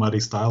smutty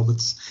style,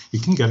 but you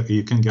can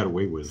get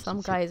away with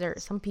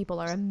it. Some people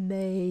are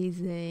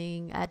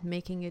amazing at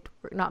making it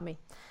work. Not me.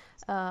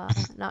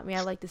 Not me.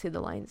 I like to see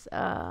the lines.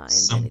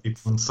 Some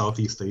people in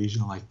Southeast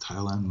Asia, like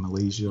Thailand,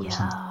 Malaysia, or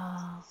something.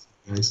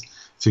 Guys,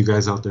 a few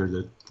guys out there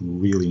that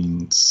really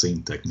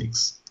insane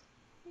techniques.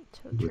 So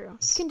true.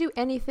 You can do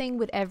anything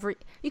with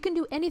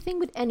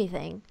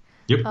anything.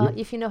 Yep.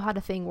 If you know how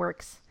the thing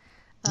works.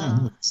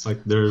 Yeah, it's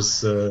like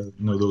there's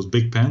those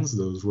big pens,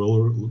 those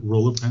roller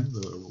pens,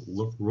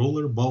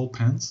 roller ball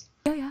pens.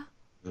 Yeah.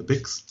 The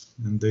bigs,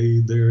 and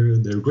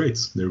they're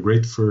great. They're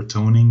great for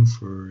toning.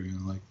 For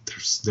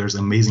there's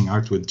amazing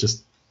art with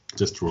just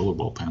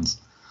rollerball pens.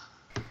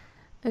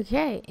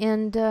 Okay,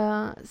 and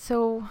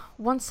so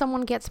once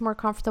someone gets more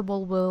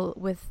comfortable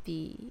with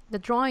the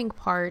drawing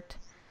part,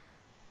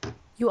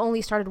 you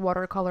only started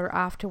watercolor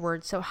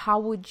afterwards. So how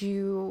would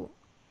you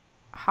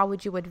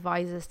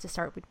advise us to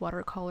start with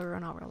watercolor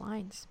on our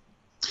lines?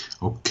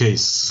 Okay,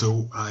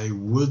 so I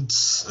would.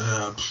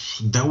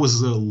 That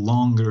was a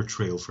longer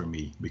trail for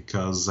me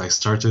because I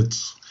started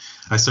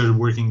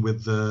working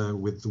with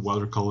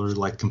watercolor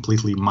like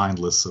completely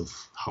mindless of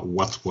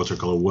what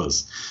watercolor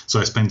was. So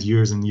I spent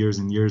years and years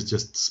and years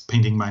just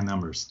painting by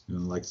numbers.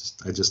 I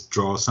just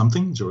draw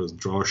something,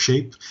 draw a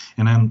shape,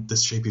 and then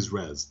this shape is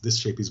red, this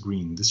shape is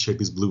green, this shape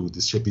is blue,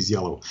 this shape is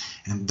yellow,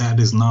 and that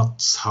is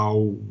not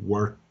how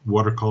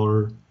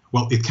watercolor.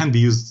 Well, it can be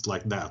used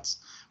like that,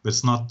 but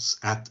it's not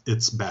at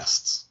its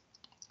best.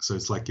 So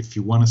it's like if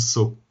you want to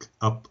soak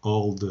up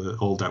all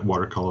that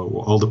watercolor,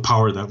 all the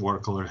power that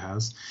watercolor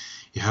has,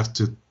 you have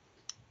to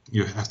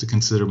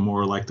consider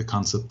more like the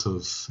concepts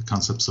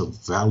of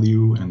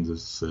value and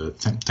of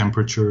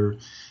temperature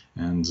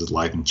and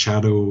light and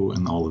shadow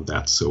and all of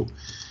that. So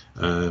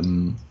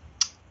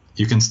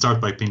you can start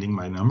by painting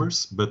by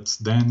numbers, but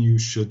then you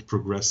should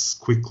progress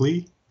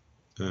quickly,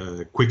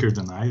 quicker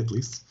than I at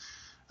least.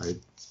 I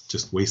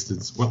just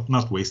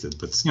not wasted,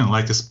 but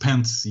I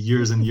spent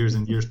years and years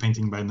and years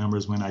painting by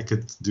numbers when I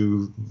could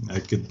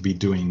be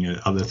doing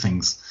other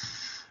things.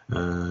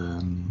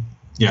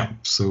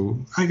 So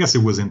I guess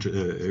it was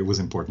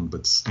important,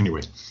 but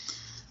anyway.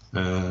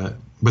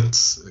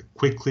 But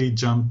quickly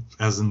jump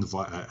as an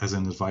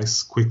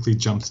advice. Quickly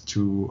jumped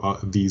to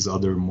these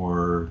other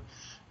more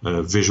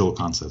visual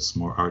concepts,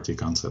 more arty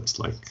concepts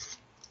like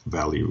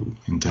value,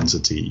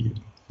 intensity,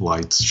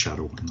 light,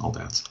 shadow, and all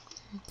that.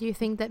 Do you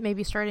think that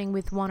maybe starting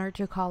with one or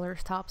two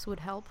colors tops would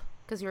help?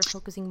 Because you're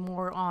focusing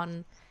more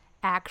on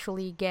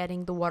actually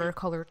getting the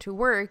watercolor to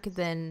work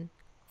than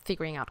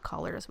figuring out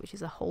colors, which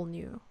is a whole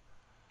new.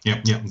 Yeah,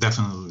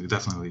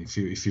 definitely.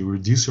 If you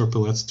reduce your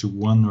palettes to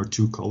one or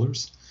two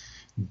colors,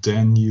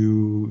 then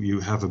you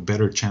have a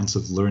better chance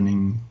of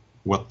learning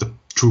what the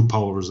true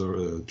powers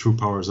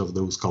of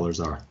those colors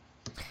are.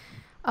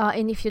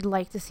 And if you'd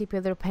like to see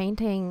Pedro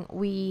painting,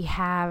 we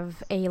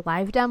have a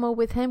live demo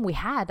with him. We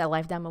had a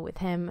live demo with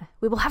him.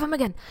 We will have him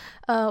again.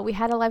 We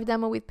had a live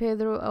demo with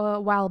Pedro a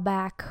while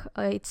back.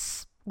 I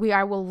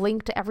will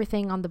link to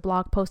everything on the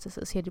blog post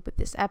associated with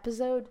this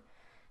episode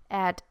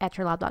at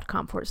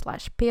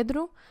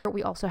etchrlab.com/Pedro.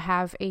 We also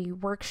have a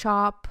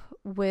workshop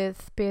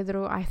with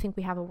Pedro. I think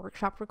we have a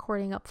workshop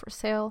recording up for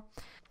sale.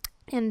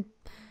 And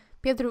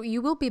Pedro,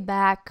 you will be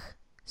back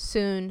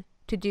soon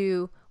to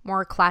do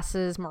more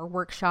classes, more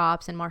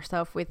workshops, and more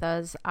stuff with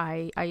us,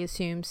 I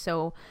assume.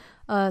 So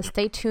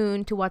stay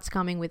tuned to what's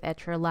coming with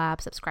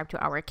EtchrLab. Subscribe to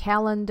our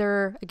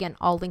calendar. Again,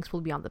 all links will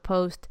be on the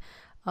post.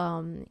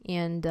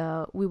 And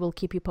we will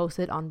keep you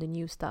posted on the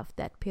new stuff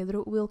that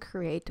Pedro will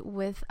create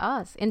with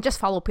us. And just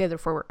follow Pedro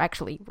for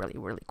actually really,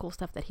 really cool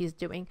stuff that he's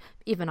doing,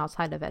 even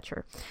outside of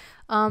Etcher.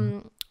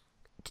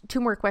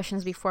 Two more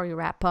questions before we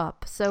wrap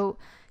up. So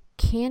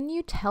can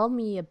you tell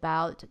me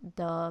about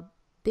the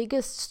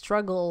biggest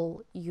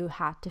struggle you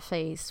had to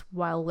face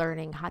while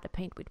learning how to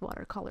paint with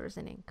watercolors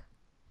and ink?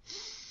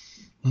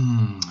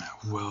 I'm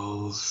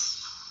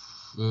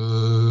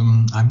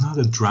not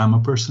a drama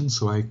person,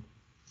 so I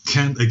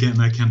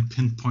I can't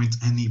pinpoint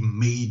any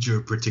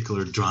major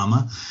particular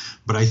drama,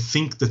 but I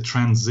think the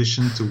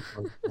transition to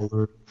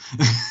watercolor.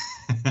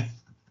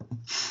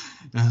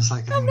 I was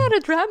like, I'm not a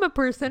drama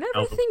person.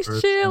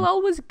 Everything's chill,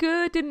 always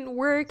good, didn't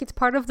work. It's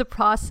part of the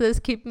process,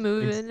 keep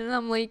moving. And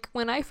I'm like,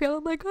 when I fail,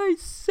 I'm like, I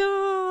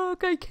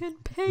suck. I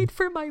can't paint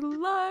for my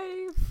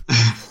life.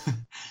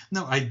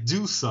 No, I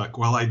do suck.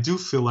 Well, I do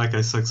feel like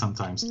I suck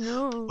sometimes.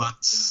 No.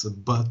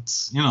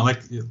 But you know,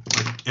 like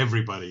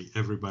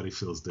everybody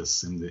feels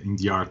this in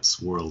the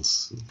arts world.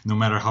 No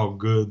matter how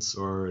good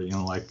or, you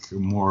know, like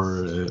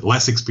more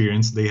less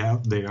experienced they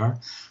are.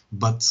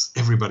 But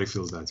everybody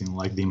feels that, you know,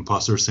 like the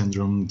imposter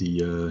syndrome,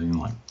 you know,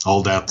 like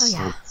all that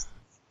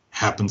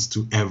happens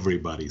to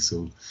everybody.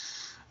 So,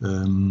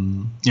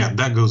 yeah,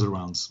 that goes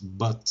around.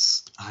 But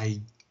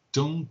I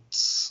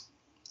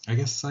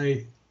guess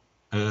I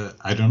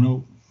don't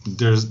know.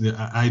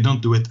 I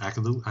don't do it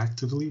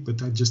actively,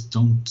 but I just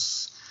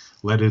don't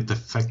let it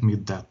affect me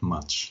that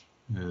much.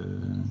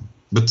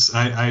 But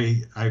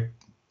I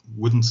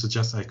couldn't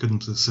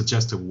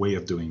suggest a way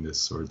of doing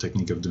this or a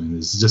technique of doing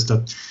this. It's just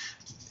that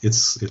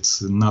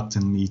it's not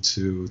in me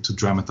to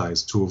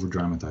over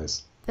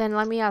dramatize. Then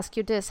let me ask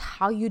you this: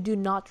 how you do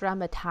not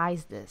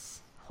dramatize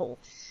this whole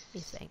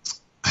thing?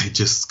 I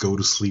just go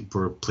to sleep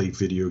or play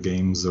video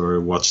games or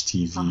watch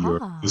TV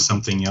or do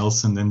something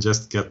else, and then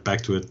just get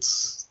back to it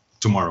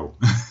tomorrow.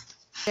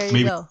 There you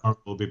Maybe go. Tomorrow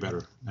will be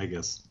better, I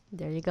guess.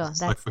 There you go.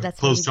 That's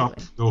close really shop,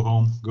 good way. go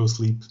home, go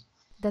sleep.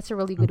 That's a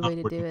really good way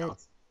to do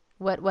it.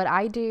 What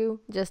I do,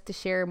 just to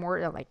share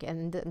more, like,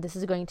 and this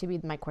is going to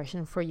be my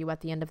question for you at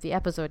the end of the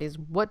episode, is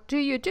what do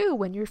you do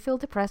when you feel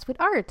depressed with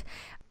art?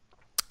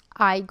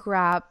 I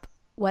grab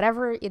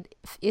whatever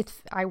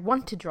if I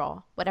want to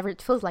draw, whatever it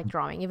feels like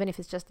drawing, even if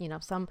it's just, you know,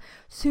 some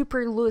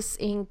super loose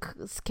ink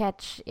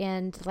sketch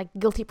and like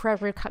guilty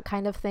pleasure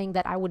kind of thing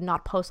that I would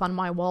not post on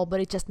my wall, but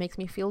it just makes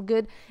me feel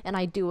good, and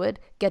I do it,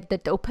 get the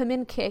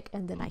dopamine kick,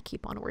 and then I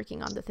keep on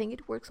working on the thing.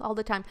 It works all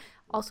the time.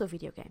 Also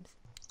video games.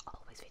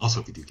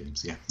 Also video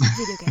games, yeah.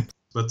 Video games.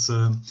 But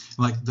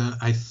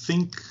I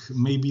think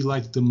maybe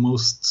like the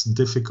most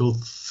difficult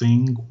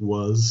thing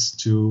was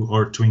to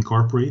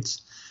incorporate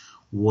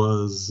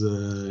was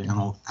you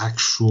know,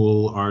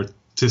 actual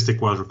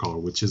artistic watercolor,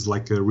 which is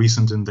like a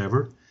recent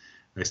endeavor.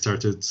 I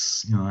started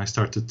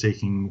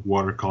taking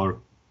watercolor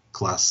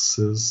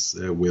classes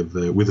with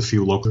a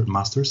few local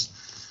masters,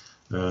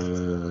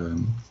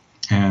 and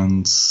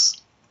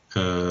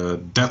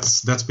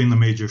that's been a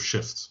major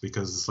shift,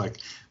 because it's like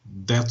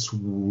that's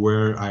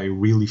where I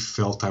really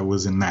felt I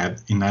was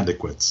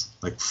inadequate,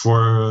 like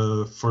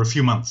for a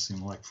few months, you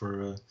know, like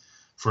for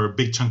a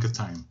big chunk of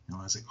time. You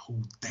know, I was like,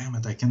 oh damn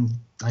it,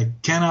 I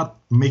cannot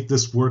make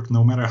this work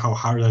no matter how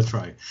hard I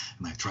try.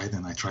 And I tried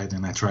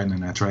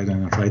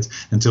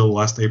until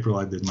last April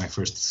I did my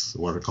first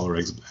watercolor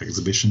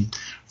exhibition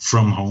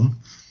from home,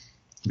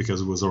 because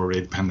it was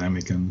already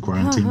pandemic and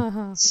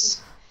quarantine.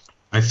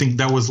 I think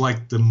that was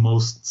like the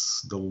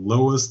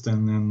lowest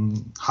and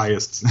then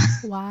highest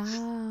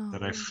Wow.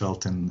 that I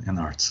felt in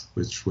art,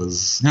 which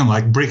was, you know,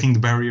 like breaking the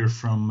barrier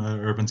from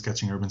urban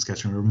sketching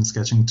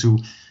to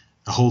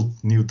a whole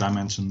new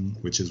dimension,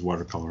 which is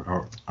watercolor,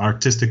 or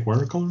artistic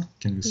watercolor.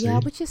 Can you say? Yeah,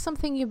 which is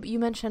something you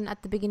mentioned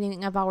at the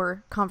beginning of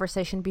our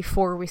conversation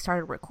before we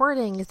started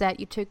recording, is that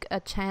you took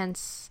a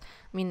chance,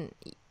 I mean,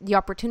 the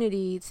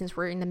opportunity, since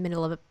we're in the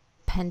middle of a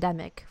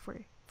pandemic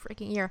for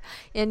freaking year,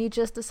 and you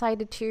just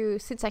decided to,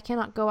 since I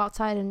cannot go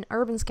outside and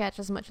urban sketch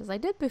as much as I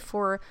did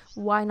before,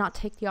 why not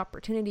take the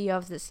opportunity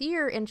of this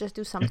year and just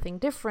do something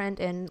different,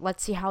 and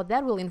let's see how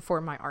that will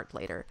inform my art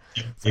later.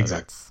 Yeah, so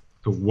exactly.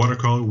 So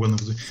watercolor, one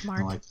of the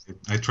smart. Like,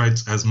 I tried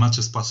as much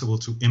as possible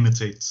to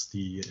imitate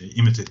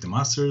the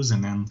masters,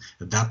 and then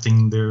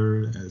adapting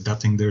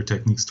their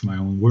techniques to my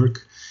own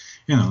work,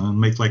 you know, and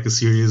make like a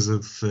series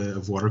of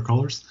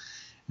watercolors.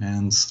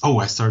 And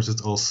I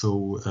started also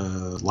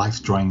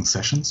live drawing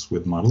sessions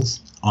with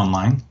models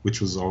online, which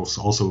was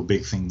also a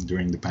big thing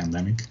during the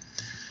pandemic.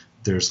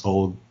 There's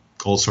all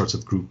sorts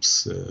of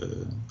groups,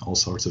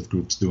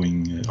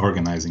 doing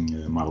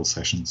organizing model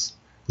sessions,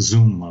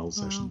 Zoom model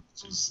sessions,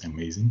 which is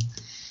amazing.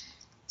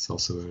 It's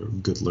also a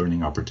good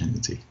learning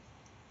opportunity.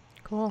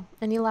 Cool.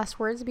 Any last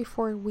words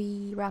before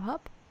we wrap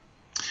up?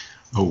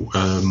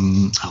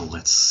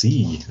 Let's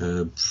see.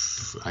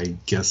 I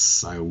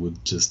guess I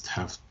would just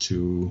have to,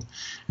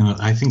 you know,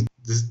 I think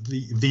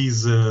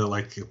these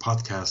like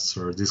podcasts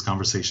or these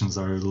conversations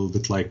are a little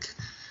bit like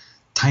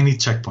tiny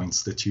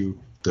checkpoints that you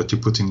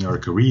put in your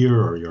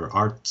career or your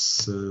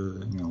arts,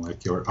 you know,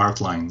 like your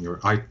art line, your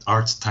art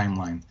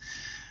timeline.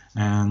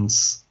 And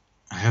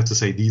I have to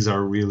say, these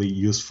are really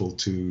useful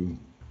to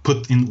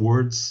put in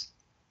words,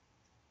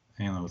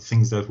 you know,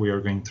 things that we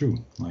are going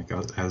through, like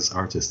as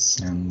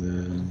artists,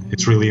 and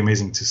it's really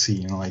amazing to see.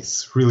 You know, like,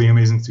 it's really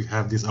amazing to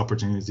have this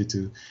opportunity to,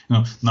 you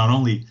know, not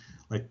only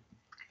like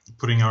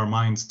putting our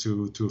minds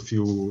to a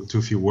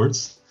few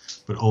words,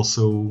 but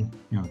also, you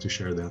know, to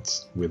share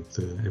that with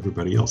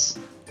everybody else.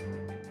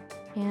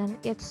 And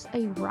it's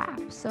a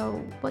wrap.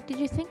 So, what did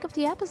you think of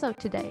the episode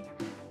today?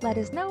 Let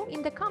us know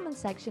in the comment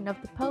section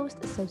of the post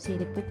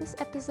associated with this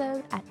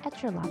episode at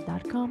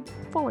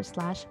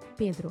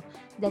etchrlab.com/Pedro.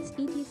 That's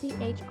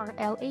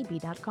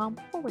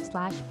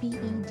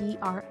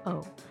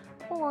etchrlab.com/PEDRO.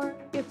 Or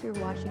if you're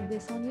watching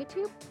this on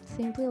YouTube,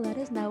 simply let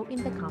us know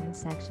in the comment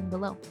section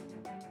below.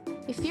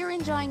 If you're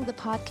enjoying the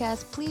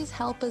podcast, please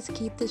help us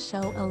keep the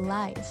show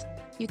alive.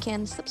 You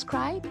can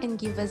subscribe and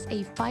give us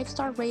a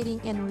 5-star rating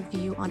and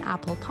review on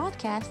Apple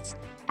Podcasts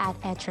at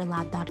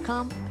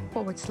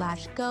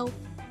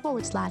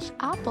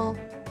etchrlab.com/go/Apple.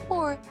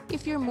 Or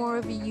if you're more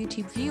of a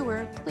YouTube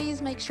viewer,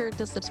 please make sure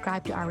to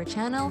subscribe to our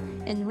channel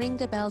and ring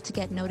the bell to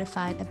get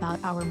notified about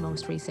our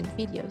most recent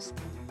videos.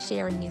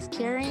 Sharing is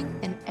caring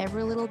and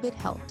every little bit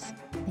helps.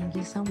 Thank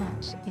you so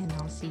much, and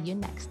I'll see you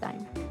next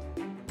time.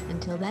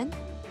 Until then,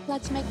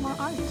 let's make more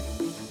art.